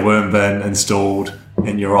 get a worm bin installed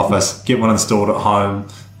in your office, get one installed at home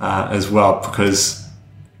as well, because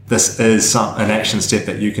this is an action step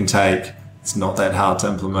that you can take. It's not that hard to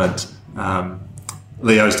implement.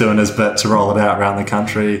 Leo's doing his bit to roll it out around the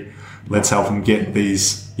country. Let's help him get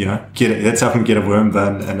these, let's help him get a worm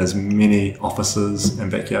bin in as many offices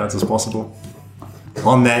and backyards as possible.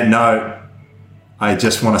 On that note, I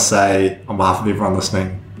just want to say, on behalf of everyone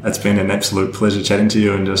listening, it's been an absolute pleasure chatting to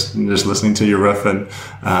you and just listening to your riff and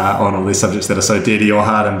on all these subjects that are so dear to your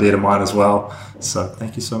heart and dear to mine as well. So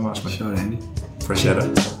thank you so much, mate. Sure, Andy. Appreciate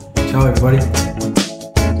it. Ciao, everybody.